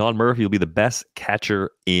prediction that Sean Murphy will be the best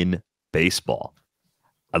catcher in baseball.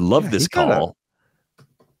 I love this call.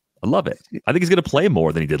 I love it. I think he's going to play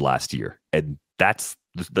more than he did last year. And that's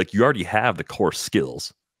like, you already have the core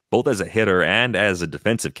skills, both as a hitter and as a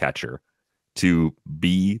defensive catcher, to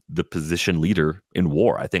be the position leader in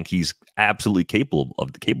WAR. I think he's absolutely capable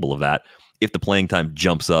of that if the playing time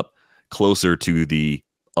jumps up closer to the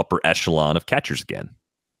upper echelon of catchers again.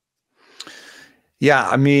 Yeah,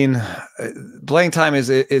 I mean, playing time is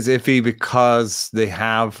iffy because they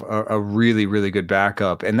have a really, really good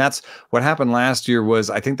backup. And that's what happened last year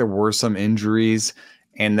was I think there were some injuries.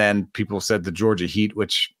 And then people said the Georgia Heat,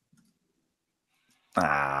 which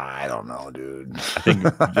I don't know, dude.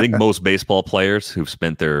 I think most baseball players who've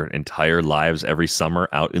spent their entire lives every summer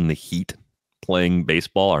out in the heat playing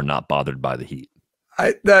baseball are not bothered by the heat.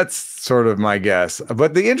 That's sort of my guess,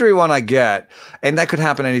 but the injury one I get, and that could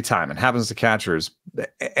happen anytime. It happens to catchers.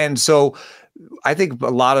 And so I think a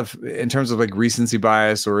lot of, in terms of like recency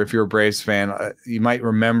bias, or if you're a Braves fan, you might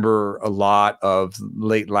remember a lot of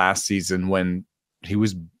late last season when he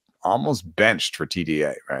was almost benched for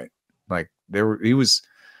TDA, right? Like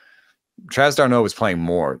Travis d'Arnaud was playing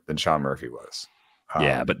more than Sean Murphy was.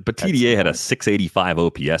 Yeah, but TDA had a 685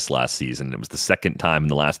 OPS last season. It was the second time in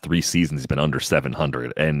the last 3 seasons he's been under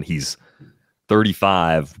 700, and he's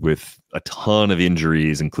 35 with a ton of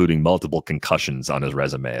injuries, including multiple concussions on his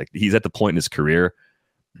resume. He's at the point in his career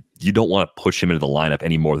you don't want to push him into the lineup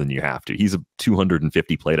any more than you have to. He's a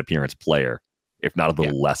 250 plate appearance player, if not a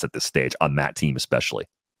little less at this stage, on that team especially.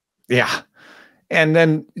 Yeah. And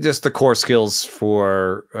then just the core skills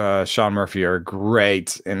for Sean Murphy are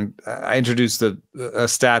great. And I introduced a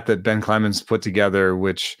stat that Ben Clemens put together,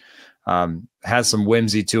 which has some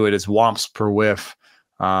whimsy to it. It's womps per whiff.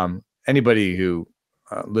 Anybody who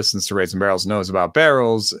listens to Raising Barrels knows about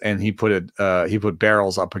barrels, and he put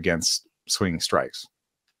barrels up against swinging strikes.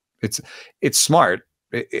 It's smart,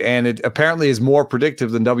 and it apparently is more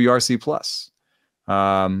predictive than WRC plus,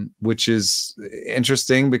 which is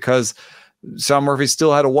interesting because Sean Murphy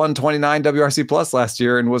still had a 129 WRC plus last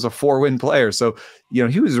year and was a 4-win player. So,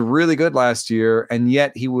 he was really good last year, and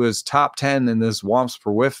yet he was top 10 in this womps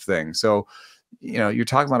per whiff thing. So, you're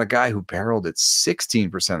talking about a guy who barreled at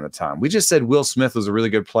 16% of the time. We just said Will Smith was a really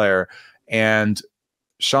good player, and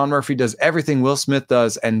Sean Murphy does everything Will Smith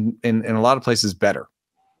does, and in a lot of places better,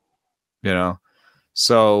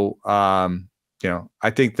 So, I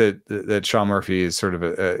think that Sean Murphy is sort of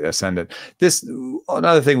ascendant.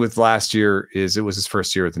 Another thing with last year is it was his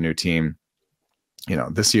first year with the new team.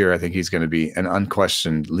 This year I think he's going to be an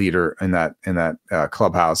unquestioned leader in that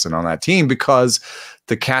clubhouse and on that team, because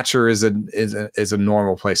the catcher is a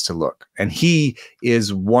normal place to look, and he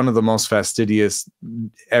is one of the most fastidious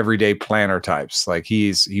everyday planner types. Like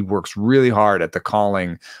he works really hard at the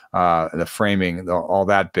calling, the framing, all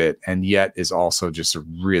that bit, and yet is also just a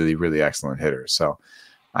really, really excellent hitter. So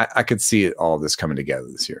I could see all of this coming together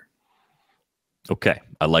this year. Okay,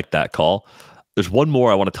 I like that call. There's one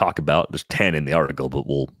more I want to talk about. There's 10 in the article, but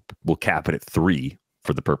we'll cap it at 3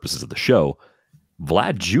 for the purposes of the show.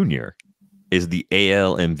 Vlad Jr. is the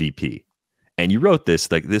AL MVP. And you wrote this,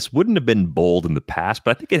 like, this wouldn't have been bold in the past,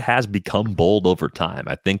 but I think it has become bold over time.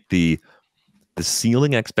 I think the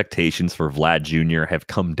ceiling expectations for Vlad Jr. have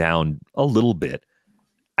come down a little bit.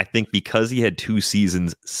 I think because he had 2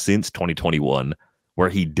 seasons since 2021 where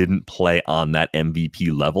he didn't play on that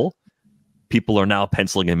MVP level, people are now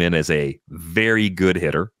penciling him in as a very good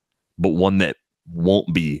hitter, but one that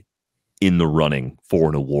won't be in the running for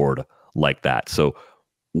an award like that. So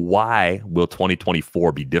why will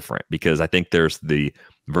 2024 be different? Because I think there's the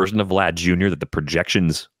version of Vlad Jr. that the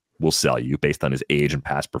projections will sell you based on his age and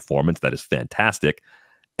past performance. That is fantastic.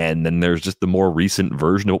 And then there's just the more recent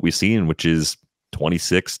version of what we've seen, which is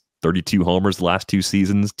 26, 32 homers the last 2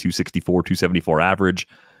 seasons, 264, 274 average,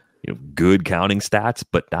 good counting stats,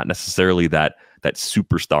 but not necessarily that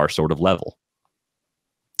superstar sort of level.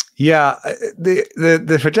 Yeah,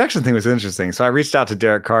 the projection thing was interesting. So I reached out to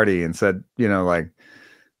Derek Carty and said,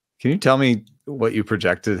 can you tell me what you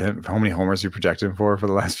projected him, how many homers you projected him for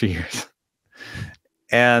the last few years?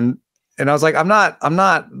 And I was like, I'm not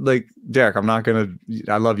like, Derek,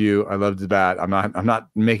 I love you. I love the bat. I'm not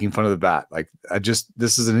making fun of the bat. Like,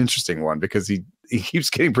 this is an interesting one because he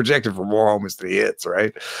keeps getting projected for more homers than he hits,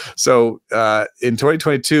 right? So in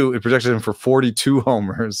 2022, it projected him for 42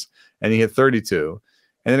 homers and he hit 32.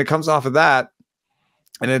 And then it comes off of that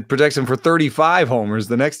and it projects him for 35 homers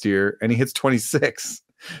the next year and he hits 26.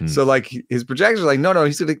 So like his projections are like, no,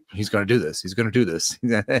 he's gonna do this. He's gonna do this.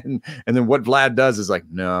 and then what Vlad does is like,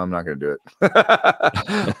 no, I'm not gonna do it.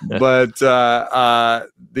 But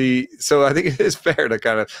so I think it is fair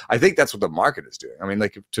to I think that's what the market is doing. I mean,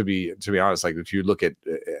 like to be honest, like if you look at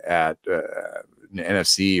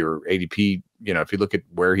NFC or ADP, if you look at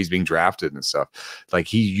where he's being drafted and stuff, like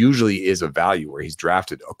he usually is a value where he's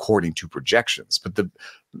drafted according to projections. But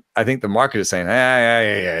I think the market is saying,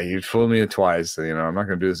 yeah, you fooled me twice. So, I'm not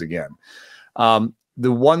going to do this again.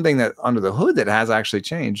 The one thing that under the hood that has actually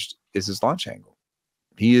changed is his launch angle.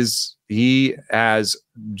 He has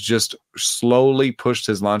just slowly pushed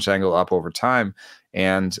his launch angle up over time.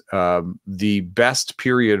 And the best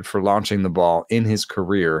period for launching the ball in his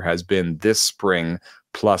career has been this spring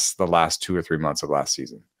plus the last 2 or 3 months of last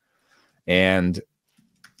season. And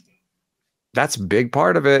that's a big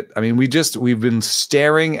part of it. I mean, we've been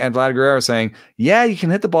staring at Vlad Guerrero saying, yeah, you can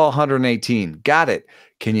hit the ball 118. Got it.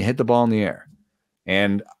 Can you hit the ball in the air?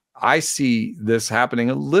 And I see this happening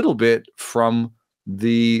a little bit from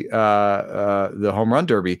the home run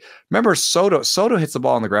derby. Remember Soto hits the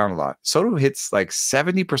ball on the ground a lot. Soto hits like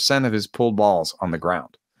 70% of his pulled balls on the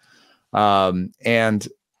ground. And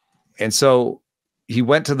so he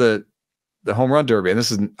went to the home run derby, and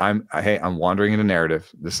this is I'm wandering into narrative.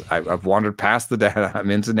 I've wandered past the data. I'm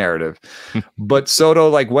into narrative. But Soto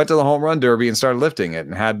went to the home run derby and started lifting it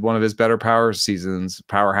and had one of his better power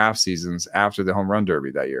half seasons after the home run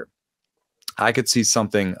derby that year. I could see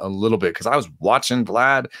something a little bit because I was watching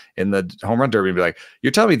Vlad in the home run derby and be like,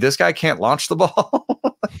 you're telling me this guy can't launch the ball?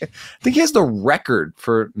 I think he has the record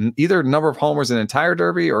for either number of homers in an entire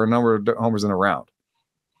derby or a number of homers in a round.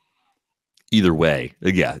 Either way,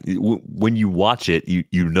 yeah. When you watch it,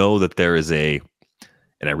 you know that there is and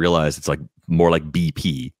I realize it's like more like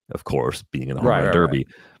BP, of course, being in the home run derby,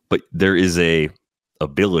 right. But there is a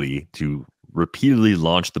ability to repeatedly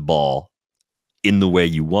launch the ball in the way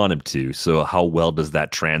you want him to. So how well does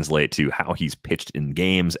that translate to how he's pitched in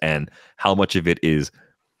games and how much of it is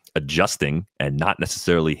adjusting and not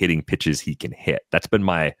necessarily hitting pitches he can hit? That's been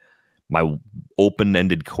my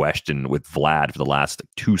open-ended question with Vlad for the last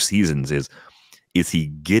 2 seasons is he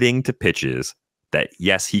getting to pitches that,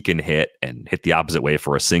 yes, he can hit and hit the opposite way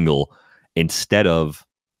for a single instead of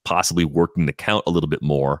possibly working the count a little bit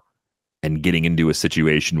more and getting into a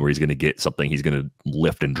situation where he's going to get something he's going to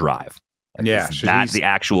lift and drive? Yeah. Is that the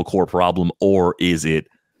actual core problem, or is it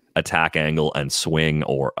attack angle and swing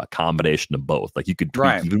or a combination of both? Like you could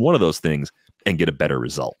tweak even one of those things and get a better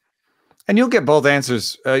result. And you'll get both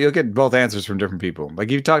answers. You'll get both answers from different people. Like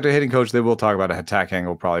if you talk to a hitting coach, they will talk about an attack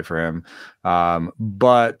angle probably for him.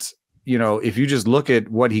 But if you just look at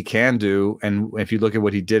what he can do, and if you look at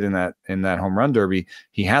what he did in that home run derby,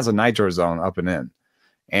 he has a nitro zone up and in,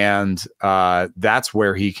 and that's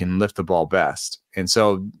where he can lift the ball best. And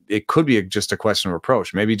so it could be just a question of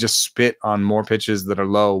approach. Maybe just spit on more pitches that are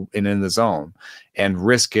low and in the zone, and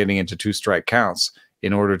risk getting into 2 strike counts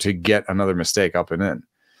in order to get another mistake up and in.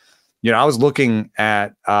 I was looking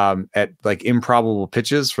at like improbable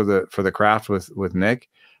pitches for the craft with Nick.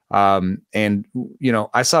 And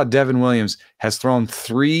I saw Devin Williams has thrown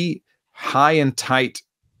 3 high and tight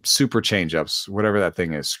super changeups, whatever that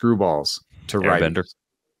thing is, screwballs to righties.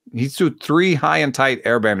 He threw 3 high and tight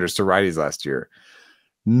airbenders to righties last year.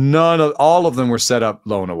 All of them were set up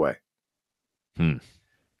low and away.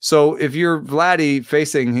 So if you're Vladdy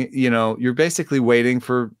facing, you're basically waiting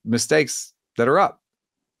for mistakes that are up.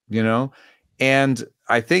 And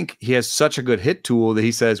I think he has such a good hit tool that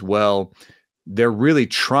he says, well, they're really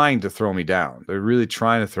trying to throw me down. They're really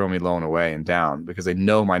trying to throw me low and away and down because they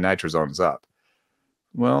know my nitro zone is up.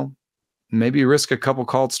 Well, maybe risk a couple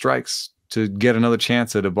called strikes to get another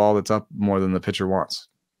chance at a ball that's up more than the pitcher wants.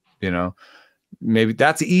 Maybe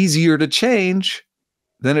that's easier to change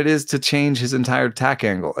than it is to change his entire attack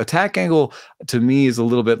angle. Attack angle to me is a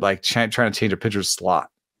little bit like trying to change a pitcher's slot.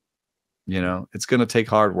 It's going to take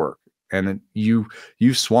hard work, and you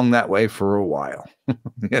swung that way for a while,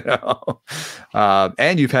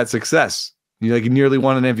 and you've had success. You nearly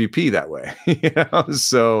won an MVP that way,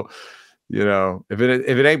 So, if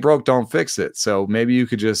it ain't broke, don't fix it. So maybe you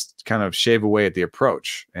could just kind of shave away at the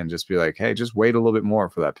approach and just be like, hey, just wait a little bit more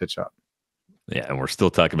for that pitch up. Yeah, and we're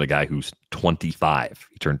still talking about a guy who's 25.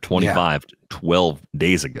 He turned 25 12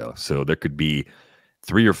 days ago. So there could be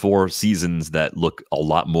 3 or 4 seasons that look a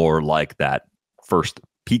lot more like that first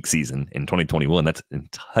peak season in 2021. That's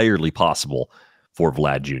entirely possible for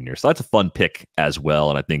Vlad Jr. So that's a fun pick as well.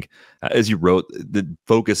 And I think, as you wrote, the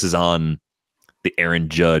focus is on the Aaron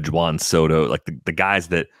Judge, Juan Soto, like the guys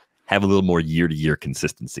that have a little more year-to-year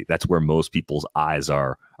consistency. That's where most people's eyes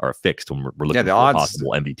are fixed when we're looking for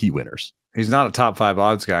possible MVP winners. He's not a top 5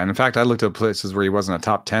 odds guy. And in fact, I looked at places where he wasn't a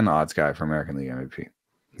top 10 odds guy for American League MVP.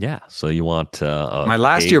 Yeah. So you want my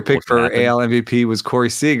last year pick for AL MVP was Corey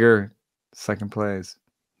Seager, second place.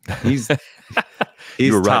 He's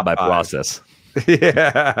you were right by 5. process.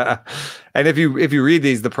 Yeah. And if you read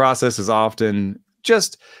these, the process is often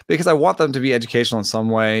just because I want them to be educational in some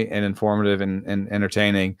way and informative and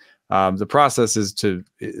entertaining. The process is to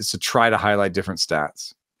try to highlight different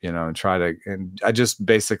stats, and I just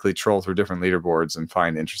basically troll through different leaderboards and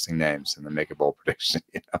find interesting names and then make a bold prediction.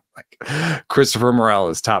 Like Christopher Morel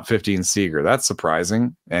is top 15 Seager. That's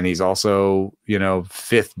surprising. And he's also,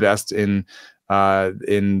 5th best in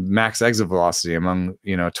max exit velocity among,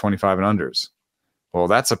 25 and unders. Well,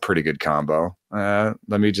 that's a pretty good combo.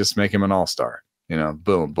 Let me just make him an all-star.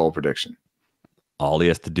 Boom, bold prediction. All he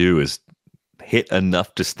has to do is hit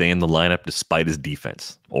enough to stay in the lineup despite his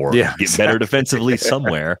defense, or get better defensively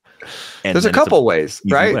somewhere. And there's a couple ways,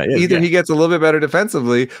 right? Either he gets a little bit better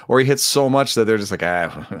defensively, or he hits so much that they're just like,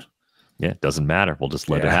 yeah, it doesn't matter. We'll just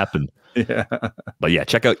let it happen. Yeah. But yeah,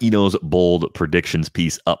 check out Eno's bold predictions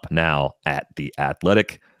piece up now at The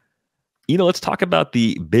Athletic. Let's talk about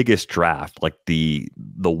the biggest draft, like the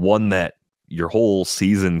one that your whole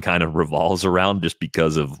season kind of revolves around just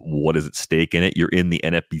because of what is at stake in it. You're in the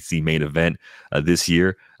NFBC main event this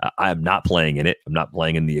year. I am not playing in it. I'm not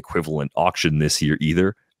playing in the equivalent auction this year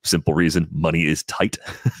either. Simple reason, money is tight.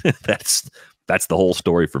 That's the whole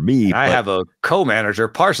story for me. I have a co-manager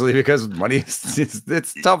partially because money it's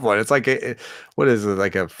a tough one. It's like what is it,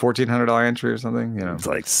 like a $1,400 entry or something? It's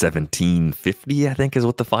like $1,750, I think, is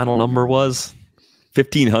what the final number was.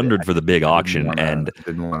 $1,500 for the big auction. I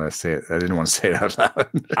didn't want to say it out loud.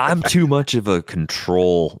 I'm too much of a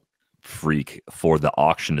control freak for the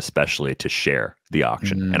auction, especially to share the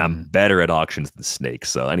auction. And I'm better at auctions than snakes.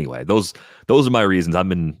 So anyway, those are my reasons.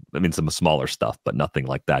 I'm in some smaller stuff, but nothing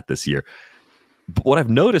like that this year. But what I've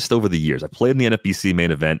noticed over the years, I played in the NFBC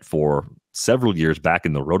main event for several years back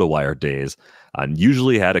in the RotoWire days, and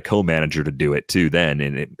usually had a co-manager to do it too then.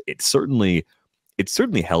 And it certainly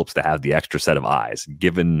helps to have the extra set of eyes,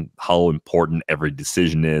 given how important every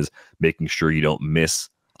decision is, making sure you don't miss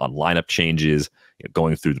on lineup changes,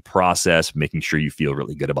 going through the process, making sure you feel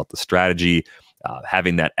really good about the strategy,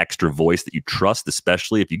 having that extra voice that you trust,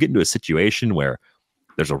 especially if you get into a situation where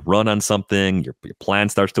there's a run on something, your plan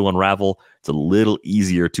starts to unravel. It's a little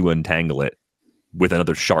easier to untangle it with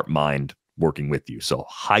another sharp mind working with you. So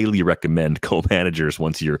highly recommend co-managers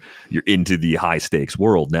once you're into the high stakes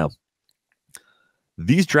world. Now,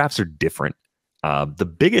 these drafts are different. The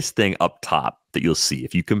biggest thing up top that you'll see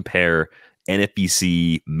if you compare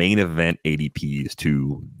NFBC main event ADPs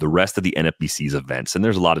to the rest of the NFBC's events, and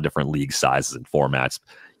there's a lot of different league sizes and formats,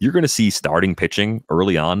 you're going to see starting pitching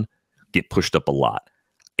early on get pushed up a lot.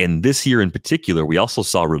 And this year in particular, we also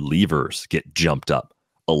saw relievers get jumped up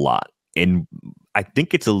a lot. And I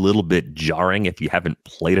think it's a little bit jarring if you haven't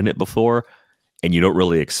played in it before and you don't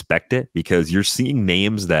really expect it, because you're seeing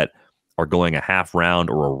names that are going a half round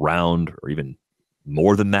or a round or even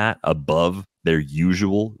more than that above their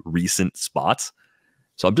usual recent spots.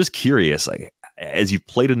 So I'm just curious, like, as you've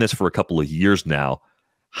played in this for a couple of years now,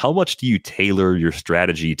 how much do you tailor your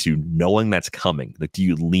strategy to knowing that's coming? Like, do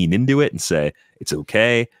you lean into it and say, it's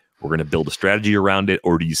okay, we're going to build a strategy around it?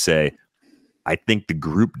 Or do you say, I think the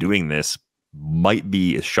group doing this might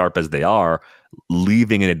be as sharp as they are,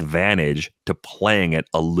 leaving an advantage to playing it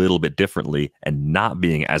a little bit differently and not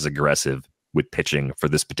being as aggressive with pitching for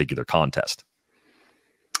this particular contest?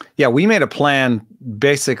 Yeah, we made a plan.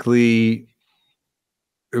 Basically,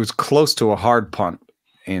 it was close to a hard punt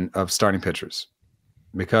of starting pitchers.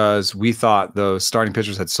 because we thought those starting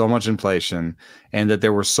pitchers had so much inflation and that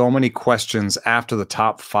there were so many questions after the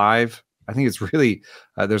top 5. I think it's really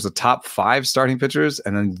there's a top 5 starting pitchers,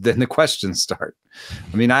 and then the questions start.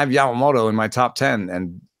 I mean, I have Yamamoto in my top 10,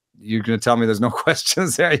 and you're going to tell me there's no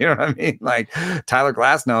questions there. You know what I mean? Like Tyler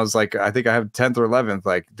Glasnow is like, I think I have 10th or 11th.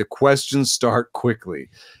 Like the questions start quickly.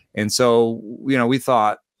 And so, we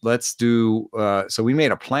thought, let's do, so we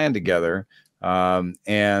made a plan together.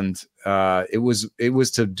 It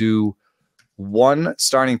was to do one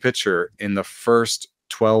starting pitcher in the first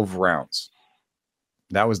 12 rounds.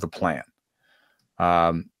 That was the plan.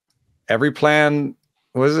 Every plan,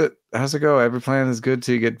 how's it go? Every plan is good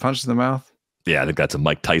till you get punched in the mouth. Yeah, I think that's a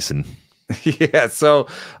Mike Tyson. Yeah. So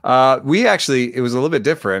it was a little bit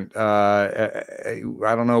different. I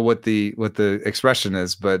don't know what the expression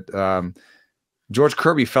is, but George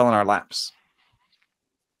Kirby fell in our laps.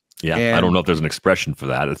 Yeah, and I don't know if there's an expression for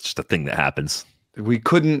that. It's just a thing that happens. We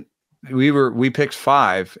picked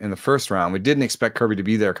 5 in the first round. We didn't expect Kirby to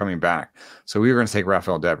be there coming back. So we were going to take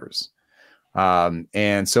Rafael Devers.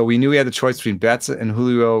 And so we knew we had the choice between Betts and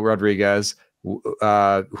Julio Rodriguez.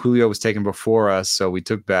 Julio was taken before us, so we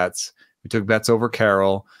took Betts. We took Betts over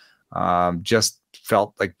Carroll. Just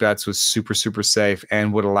felt like Betts was super, super safe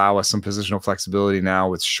and would allow us some positional flexibility now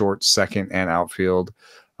with short second and outfield.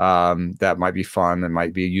 That might be fun and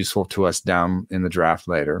might be useful to us down in the draft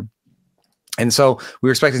later. And so we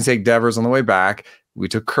were expecting to take Devers on the way back. We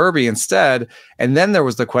took Kirby instead. And then there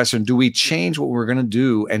was the question, do we change what we're going to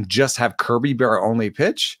do and just have Kirby be our only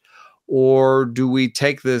pitch? Or do we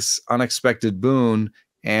take this unexpected boon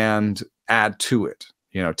and add to it?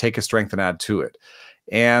 Take a strength and add to it.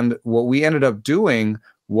 And what we ended up doing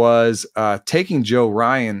was taking Joe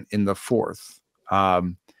Ryan in the 4th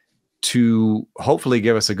to hopefully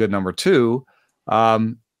give us a good number 2,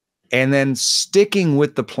 and then sticking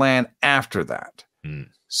with the plan after that.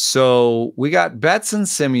 So we got Betts and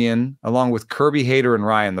Simeon along with Kirby, Hader, and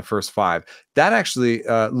Ryan the first 5. That actually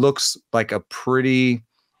looks like a pretty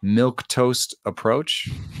milquetoast approach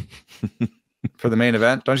for the main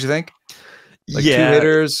event, don't you think? Like 2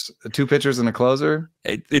 hitters, 2 pitchers, and a closer.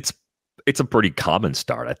 It's a pretty common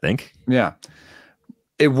start, I think. Yeah,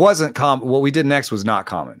 it wasn't common. What we did next was not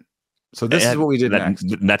common. So this is what we did next.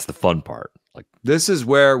 That's the fun part. Like this is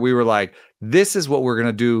where we were like, this is what we're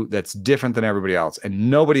gonna do that's different than everybody else, and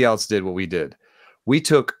nobody else did what we did. We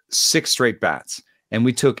took 6 straight bats, and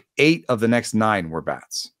we took 8 of the next 9 were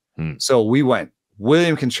bats. So we went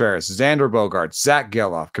William Contreras, Xander Bogaerts, Zach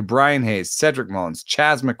Geloff, Brian Hayes, Cedric Mullins,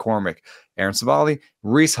 Chas McCormick, Aaron Savali,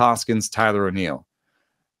 Rhys Hoskins, Tyler O'Neill.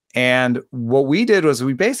 And what we did was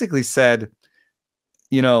we basically said,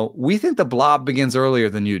 we think the blob begins earlier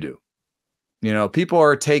than you do. People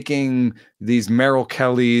are taking these Merrill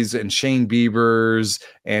Kellys and Shane Biebers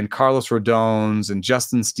and Carlos Rodones and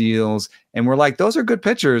Justin Steeles, and we're like, those are good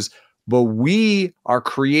pitchers, but we are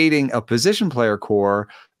creating a position player core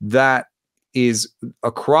that is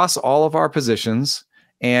across all of our positions,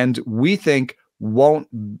 and we think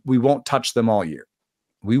we won't touch them all year.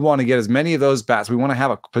 We want to get as many of those bats. We want to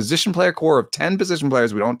have a position player core of 10 position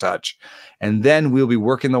players we don't touch, and then we'll be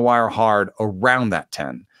working the wire hard around that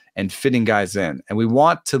 10 and fitting guys in. And we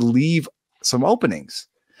want to leave some openings,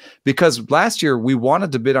 because last year we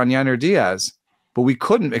wanted to bid on Yainer Diaz, but we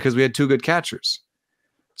couldn't because we had 2 good catchers.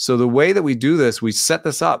 So the way that we do this, we set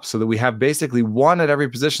this up so that we have basically 1 at every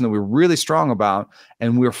position that we're really strong about,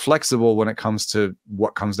 and we're flexible when it comes to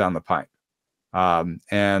what comes down the pipe.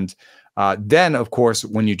 Then, of course,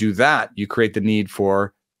 when you do that, you create the need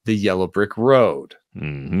for the yellow brick road.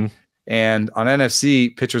 And on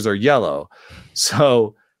NFC, pitchers are yellow.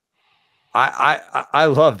 So I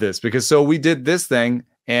love this, because so we did this thing,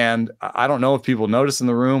 and I don't know if people notice in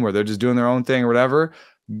the room or they're just doing their own thing or whatever.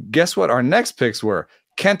 Guess what our next picks were?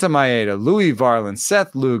 Kenta Maeda, Louis Varland,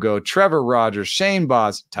 Seth Lugo, Trevor Rogers, Shane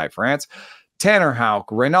Baz, Ty France, Tanner Houck,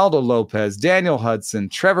 Reynaldo Lopez, Daniel Hudson,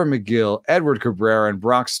 Trevor McGill, Edward Cabrera, and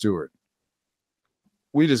Brock Stewart.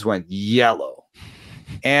 We just went yellow.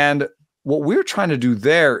 And what we're trying to do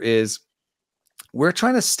there is we're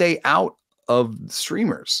trying to stay out of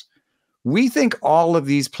streamers. We think all of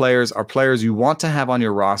these players are players you want to have on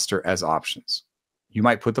your roster as options. You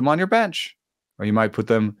might put them on your bench, or you might put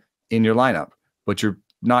them in your lineup, but you're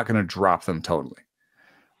not going to drop them totally.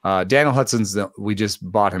 Daniel Hudson's, we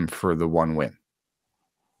just bought him for the 1 win.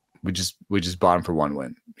 We just bought him for 1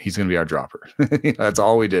 win. He's going to be our dropper. That's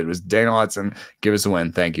all we did was Daniel Hudson, give us a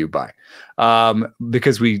win. Thank you. Bye.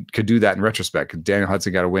 Because we could do that in retrospect. Daniel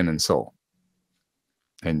Hudson got a win in Seoul.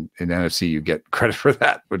 And in NFC, you get credit for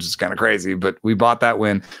that, which is kind of crazy. But we bought that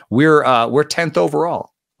win. We're 10th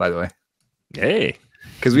overall, by the way. Hey.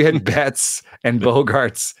 because we had Betts and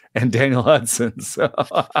Bogarts and Daniel Hudson. So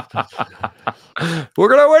we're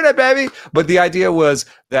gonna win it, baby. But the idea was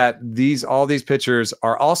that all these pitchers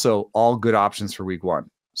are also all good options for week one.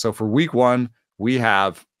 So for week one, we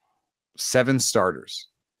have 7 starters,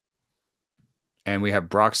 and we have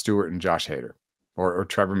Brock Stewart and Josh Hader, or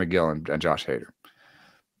Trevor McGill and Josh Hader.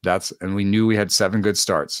 And we knew we had 7 good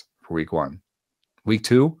starts for week one. Week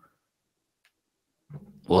 2,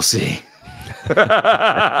 we'll see.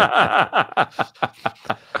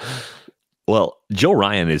 Well, Joe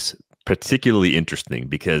Ryan is particularly interesting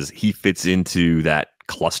because he fits into that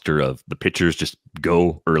cluster of the pitchers just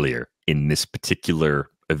go earlier in this particular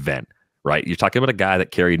event, right? You're talking about a guy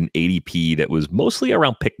that carried an ADP that was mostly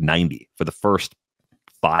around pick 90 for the first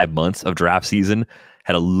 5 months of draft season,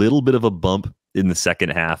 had a little bit of a bump in the second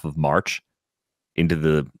half of March into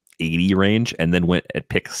the 80 range, and then went at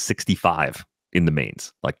pick 65 in the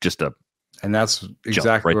mains. Like just a And that's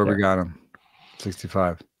exactly where we got him.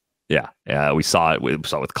 65. Yeah. We saw it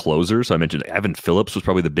with closers. So I mentioned Evan Phillips was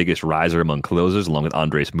probably the biggest riser among closers, along with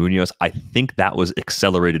Andres Munoz. I think that was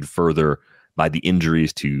accelerated further by the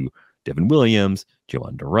injuries to Devin Williams,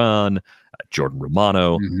 Joan Duran, Jordan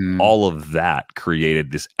Romano. All of that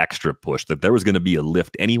created this extra push that there was going to be a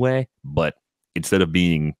lift anyway, but instead of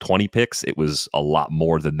being 20 picks, it was a lot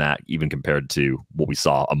more than that, even compared to what we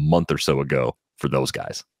saw a month or so ago for those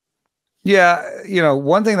guys. Yeah,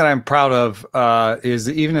 one thing that I'm proud of is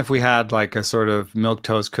even if we had like a sort of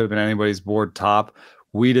milquetoast could have been anybody's board top,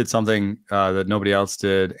 we did something that nobody else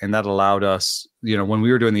did, and that allowed us, when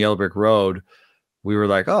we were doing the Yellow Brick Road, we were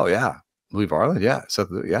like, oh yeah, Louis Varland, yeah, so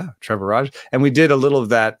yeah, Trevor Rogers, and we did a little of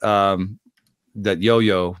that that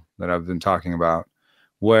yo-yo that I've been talking about,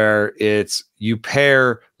 where it's you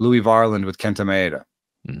pair Louis Varland with Kenta Maeda,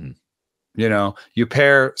 you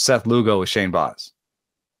pair Seth Lugo with Shane Baz.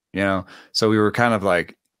 So we were kind of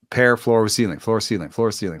like pair floor with ceiling, floor, ceiling,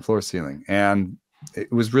 floor, ceiling, floor, ceiling. And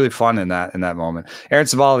it was really fun in that moment. Aaron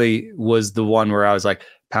Savali was the one where I was like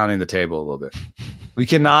pounding the table a little bit. We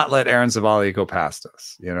cannot let Aaron Savali go past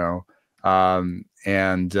us, it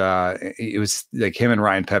was like him and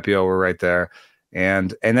Ryan Pepio were right there.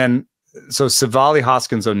 And then, so Savali,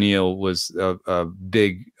 Hoskins, O'Neill was a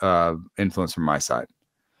big influence from my side,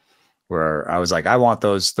 where I was like, I want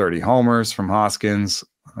those 30 homers from Hoskins.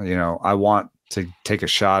 I want to take a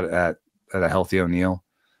shot at a healthy O'Neill.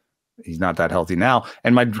 He's not that healthy now.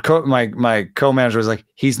 And my co-manager was like,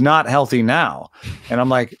 he's not healthy now. And I'm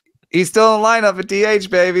like, he's still in the lineup at DH,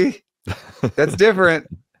 baby. That's different.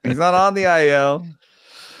 He's not on the IL.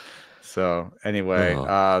 So anyway,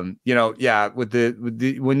 with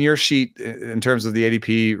the when your sheet in terms of the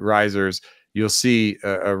ADP risers, you'll see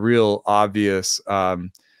a real obvious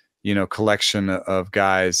collection of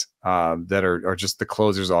guys that are just the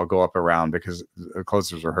closers all go up around because the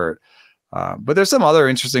closers are hurt. But there's some other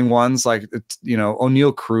interesting ones, like,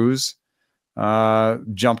 O'Neill Cruz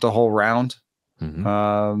jumped a whole round,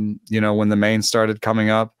 when the main started coming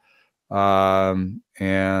up. And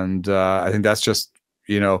I think that's just,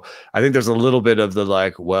 I think there's a little bit of the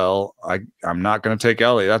like, well, I'm not going to take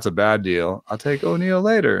Ellie. That's a bad deal. I'll take O'Neill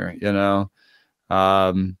later,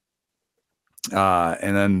 and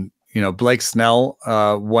then, Blake Snell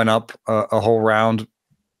went up a whole round.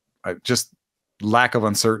 Just lack of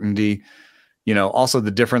uncertainty. Also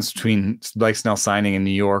the difference between Blake Snell signing in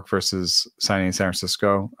New York versus signing in San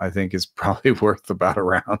Francisco, I think, is probably worth about a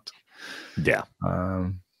round. Yeah.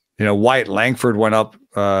 Wyatt Langford went up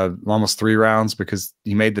almost 3 rounds because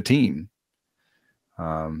he made the team.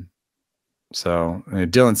 So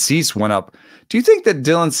Dylan Cease went up. Do you think that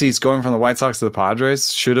Dylan Cease going from the White Sox to the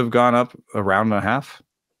Padres should have gone up a round and a half?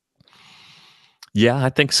 Yeah, I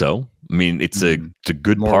think so. I mean, it's a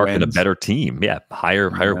good More park wins. and a better team. Yeah,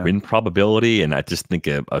 higher win probability, and I just think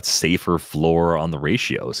a safer floor on the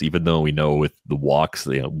ratios. Even though we know with the walks,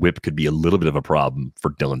 WHIP could be a little bit of a problem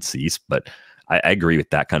for Dylan Cease, but I agree with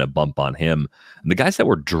that kind of bump on him. And the guys that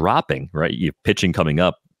were dropping, right? You pitching coming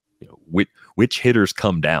up, which hitters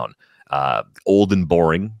come down? Old and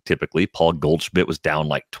boring, typically. Paul Goldschmidt was down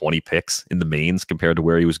like 20 picks in the mains compared to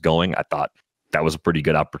where he was going. I thought that was a pretty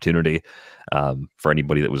good opportunity for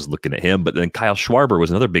anybody that was looking at him. But then Kyle Schwarber was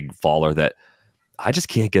another big faller that I just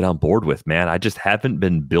can't get on board with, man. I just haven't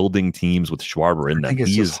been building teams with Schwarber in them. I think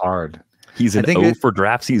it's just hard. He's an O for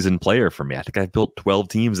draft season player for me. I think I've built 12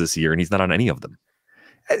 teams this year, and he's not on any of them.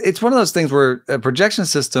 It's one of those things where a projection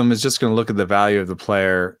system is just going to look at the value of the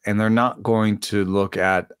player, and they're not going to look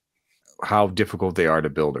at how difficult they are to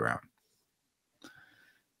build around.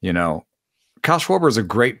 Kyle Schwarber is a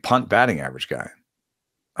great punt batting average guy.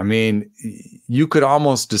 I mean, you could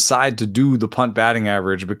almost decide to do the punt batting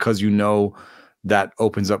average because that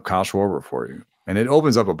opens up Kyle Schwarber for you. And it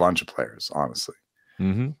opens up a bunch of players, honestly.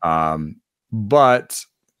 But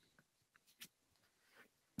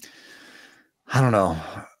I don't know.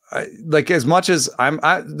 Like, as much as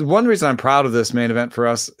the one reason I'm proud of this main event for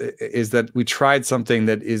us is that we tried something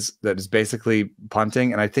that is basically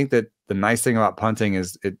punting. And I think that the nice thing about punting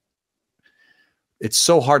is it's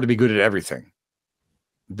so hard to be good at everything,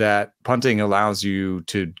 that punting allows you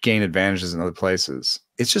to gain advantages in other places.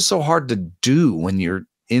 It's just so hard to do when you're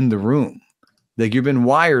in the room. Like, you've been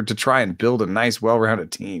wired to try and build a nice,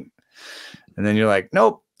 well-rounded team. And then you're like,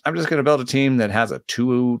 nope, I'm just going to build a team that has a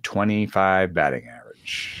 225 batting average.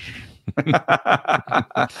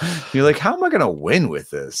 You're like, how am I going to win with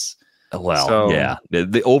this? Well, yeah,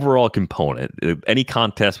 the overall component, any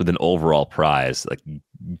contest with an overall prize, like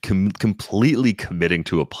completely committing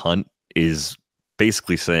to a punt is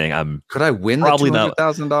basically saying could I win probably the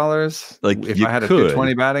 $200,000? Like, if I had a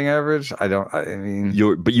 220 batting average, I mean,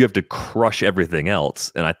 but you have to crush everything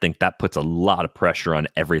else, and I think that puts a lot of pressure on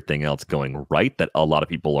everything else going right. That a lot of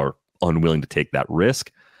people are unwilling to take that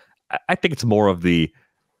risk. I think it's more of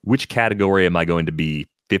which category am I going to be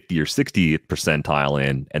 50 or 60th percentile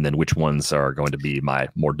in, and then which ones are going to be my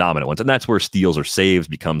more dominant ones, and that's where steals or saves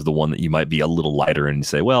becomes the one that you might be a little lighter in and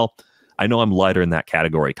say, well, I know I'm lighter in that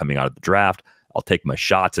category coming out of the draft. I'll take my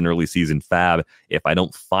shots in early season fab. If I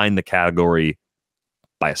don't find the category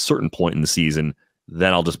by a certain point in the season,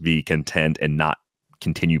 then I'll just be content and not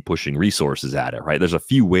continue pushing resources at it, right? There's a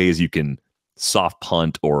few ways you can soft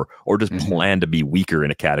punt or just plan to be weaker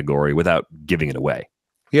in a category without giving it away.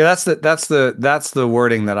 Yeah, that's the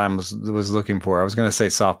wording that I was looking for. I was going to say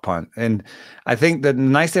soft punt. And I think the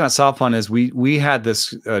nice thing about soft punt is we had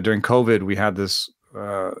this during COVID, we had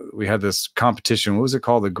this competition. What was it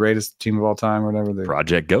called? The greatest team of all time or whatever.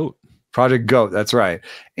 Project GOAT. Project GOAT. That's right.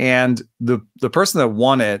 And the person that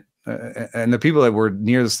won it and the people that were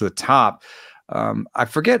nearest to the top, I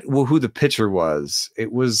forget who the pitcher was.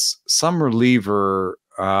 It was some reliever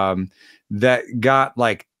that got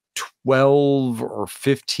like 12 or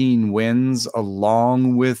 15 wins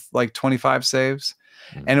along with like 25 saves.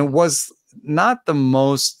 And it was not the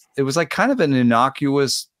most, it was like kind of an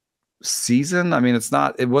innocuous season. I mean,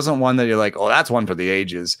 it wasn't one that you're like, oh, that's one for the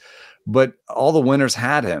ages, but all the winners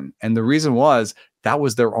had him. And the reason was that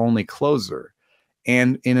was their only closer.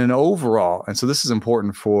 And in an overall, and so this is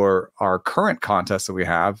important for our current contest that we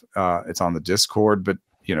have, it's on the Discord, but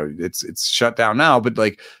you know, it's shut down now, but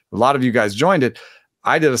like a lot of you guys joined it.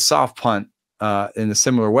 I did a soft punt in a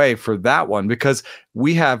similar way for that one because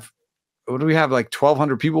we have, what do we have, like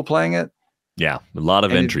 1,200 people playing it? Yeah, a lot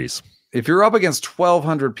of entries. If you're up against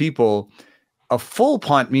 1,200 people, a full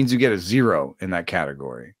punt means you get a 0 in that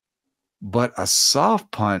category. But a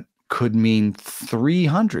soft punt could mean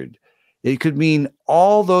 300. It could mean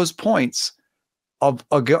all those points of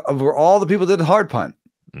all the people that did the hard punt.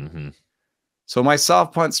 So my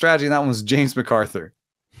soft punt strategy, and that one was James MacArthur.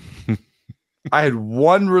 I had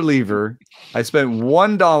one reliever. I spent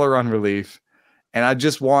 $1 on relief. And I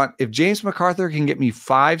just want, if James MacArthur can get me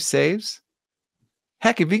 5 saves,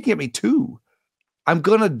 heck, if he can get me 2, I'm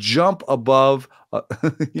going to jump above.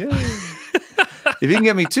 Yeah. If he can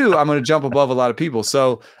get me 2, I'm going to jump above a lot of people.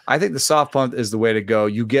 So I think the soft punt is the way to go.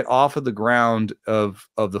 You get off of the ground of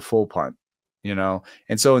the full punt, you know?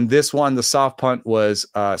 And so in this one, the soft punt was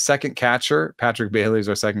second catcher. Patrick Bailey is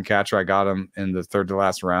our second catcher. I got him in the third to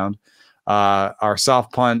last round. Our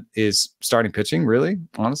soft punt is starting pitching, really,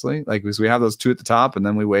 honestly, like, because we have those 2 at the top and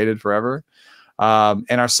then we waited forever. And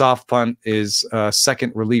our soft punt is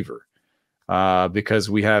second reliever because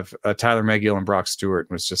we have Tyler Megill and Brock Stewart.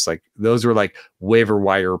 Was just like, those were like waiver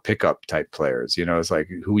wire pickup type players, you know, it's like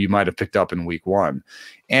who you might have picked up in week 1.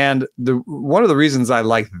 And one of the reasons I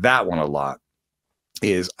like that one a lot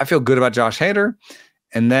is I feel good about Josh Hader.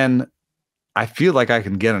 And then I feel like I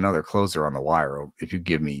can get another closer on the wire if you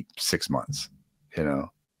give me 6 months, you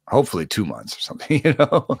know, hopefully 2 months or something, you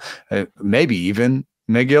know, maybe even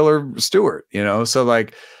Megill or Stewart, you know. So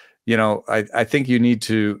like, you know, I think you need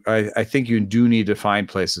to, I think you do need to find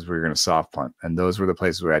places where you're going to soft punt. And those were the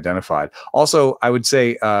places we identified. Also, I would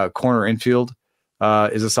say corner infield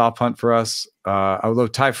is a soft punt for us. Although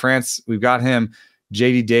Ty France, we've got him.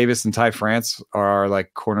 JD Davis and Ty France are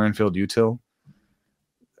like corner infield util.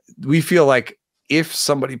 We feel like if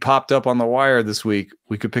somebody popped up on the wire this week,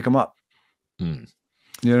 we could pick them up. You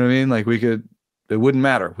know what I mean? Like it wouldn't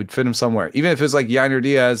matter. We'd fit him somewhere. Even if it's like Yainer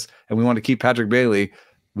Diaz and we want to keep Patrick Bailey,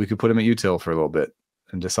 we could put him at util for a little bit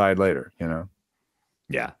and decide later, you know?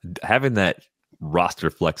 Yeah. Having that roster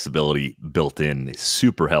flexibility built in is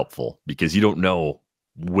super helpful because you don't know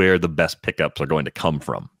where the best pickups are going to come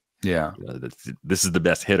from. Yeah. This is the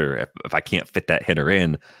best hitter. If I can't fit that hitter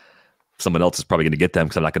in, someone else is probably going to get them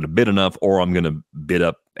because I'm not going to bid enough, or I'm going to bid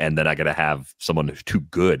up and then I got to have someone who's too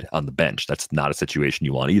good on the bench. That's not a situation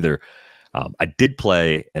you want either. I did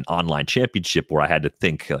play an online championship where I had to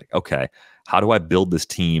think like, okay, how do I build this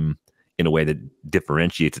team in a way that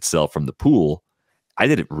differentiates itself from the pool? I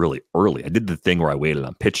did it really early. I did the thing where I waited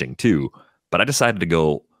on pitching too, but I decided to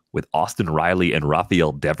go with Austin Riley and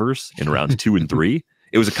Rafael Devers in rounds 2 and 3.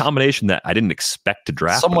 It was a combination that I didn't expect to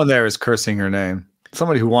draft. Someone there is cursing her name.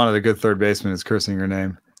 Somebody who wanted a good third baseman is cursing her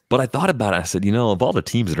name. But I thought about it. I said, of all the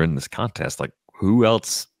teams that are in this contest, like who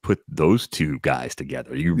else put those two guys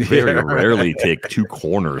together? You very rarely take 2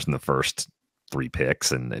 corners in the first 3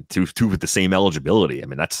 picks and two with the same eligibility. I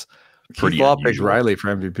mean, that's pretty unusual. Picked Riley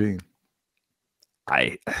for MVP.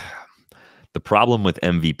 The problem with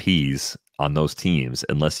MVPs on those teams,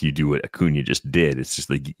 unless you do what Acuna just did, it's just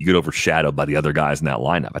like you get overshadowed by the other guys in that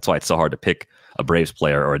lineup. That's why it's so hard to pick a Braves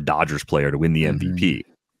player or a Dodgers player to win the MVP.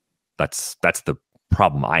 That's the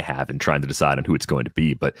problem I have in trying to decide on who it's going to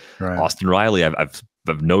be. But Austin Riley, I've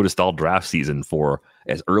noticed all draft season, for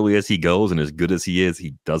as early as he goes and as good as he is,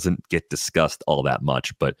 he doesn't get discussed all that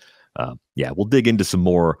much. But we'll dig into some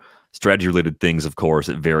more strategy-related things, of course,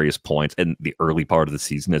 at various points. And the early part of the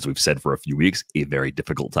season, as we've said for a few weeks, a very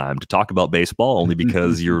difficult time to talk about baseball, only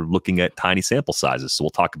because you're looking at tiny sample sizes. So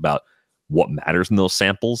we'll talk about what matters in those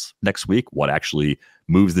samples next week, what actually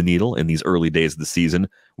moves the needle in these early days of the season.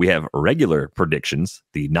 We have regular predictions,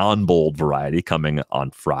 the non-bold variety, coming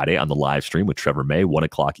on Friday on the live stream with Trevor May, 1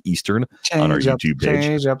 o'clock Eastern on our YouTube page.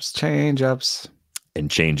 Change-ups. And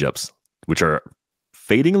change-ups, which are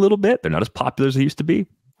fading a little bit. They're not as popular as they used to be.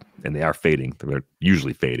 And they are fading. They're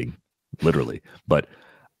usually fading, literally. But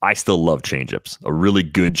I still love changeups. A really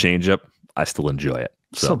good changeup, I still enjoy it.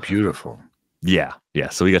 So beautiful. Yeah.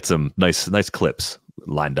 So we got some nice clips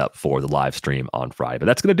lined up for the live stream on Friday. But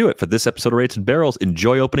that's going to do it for this episode of Rates and Barrels.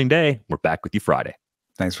 Enjoy opening day. We're back with you Friday.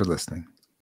 Thanks for listening.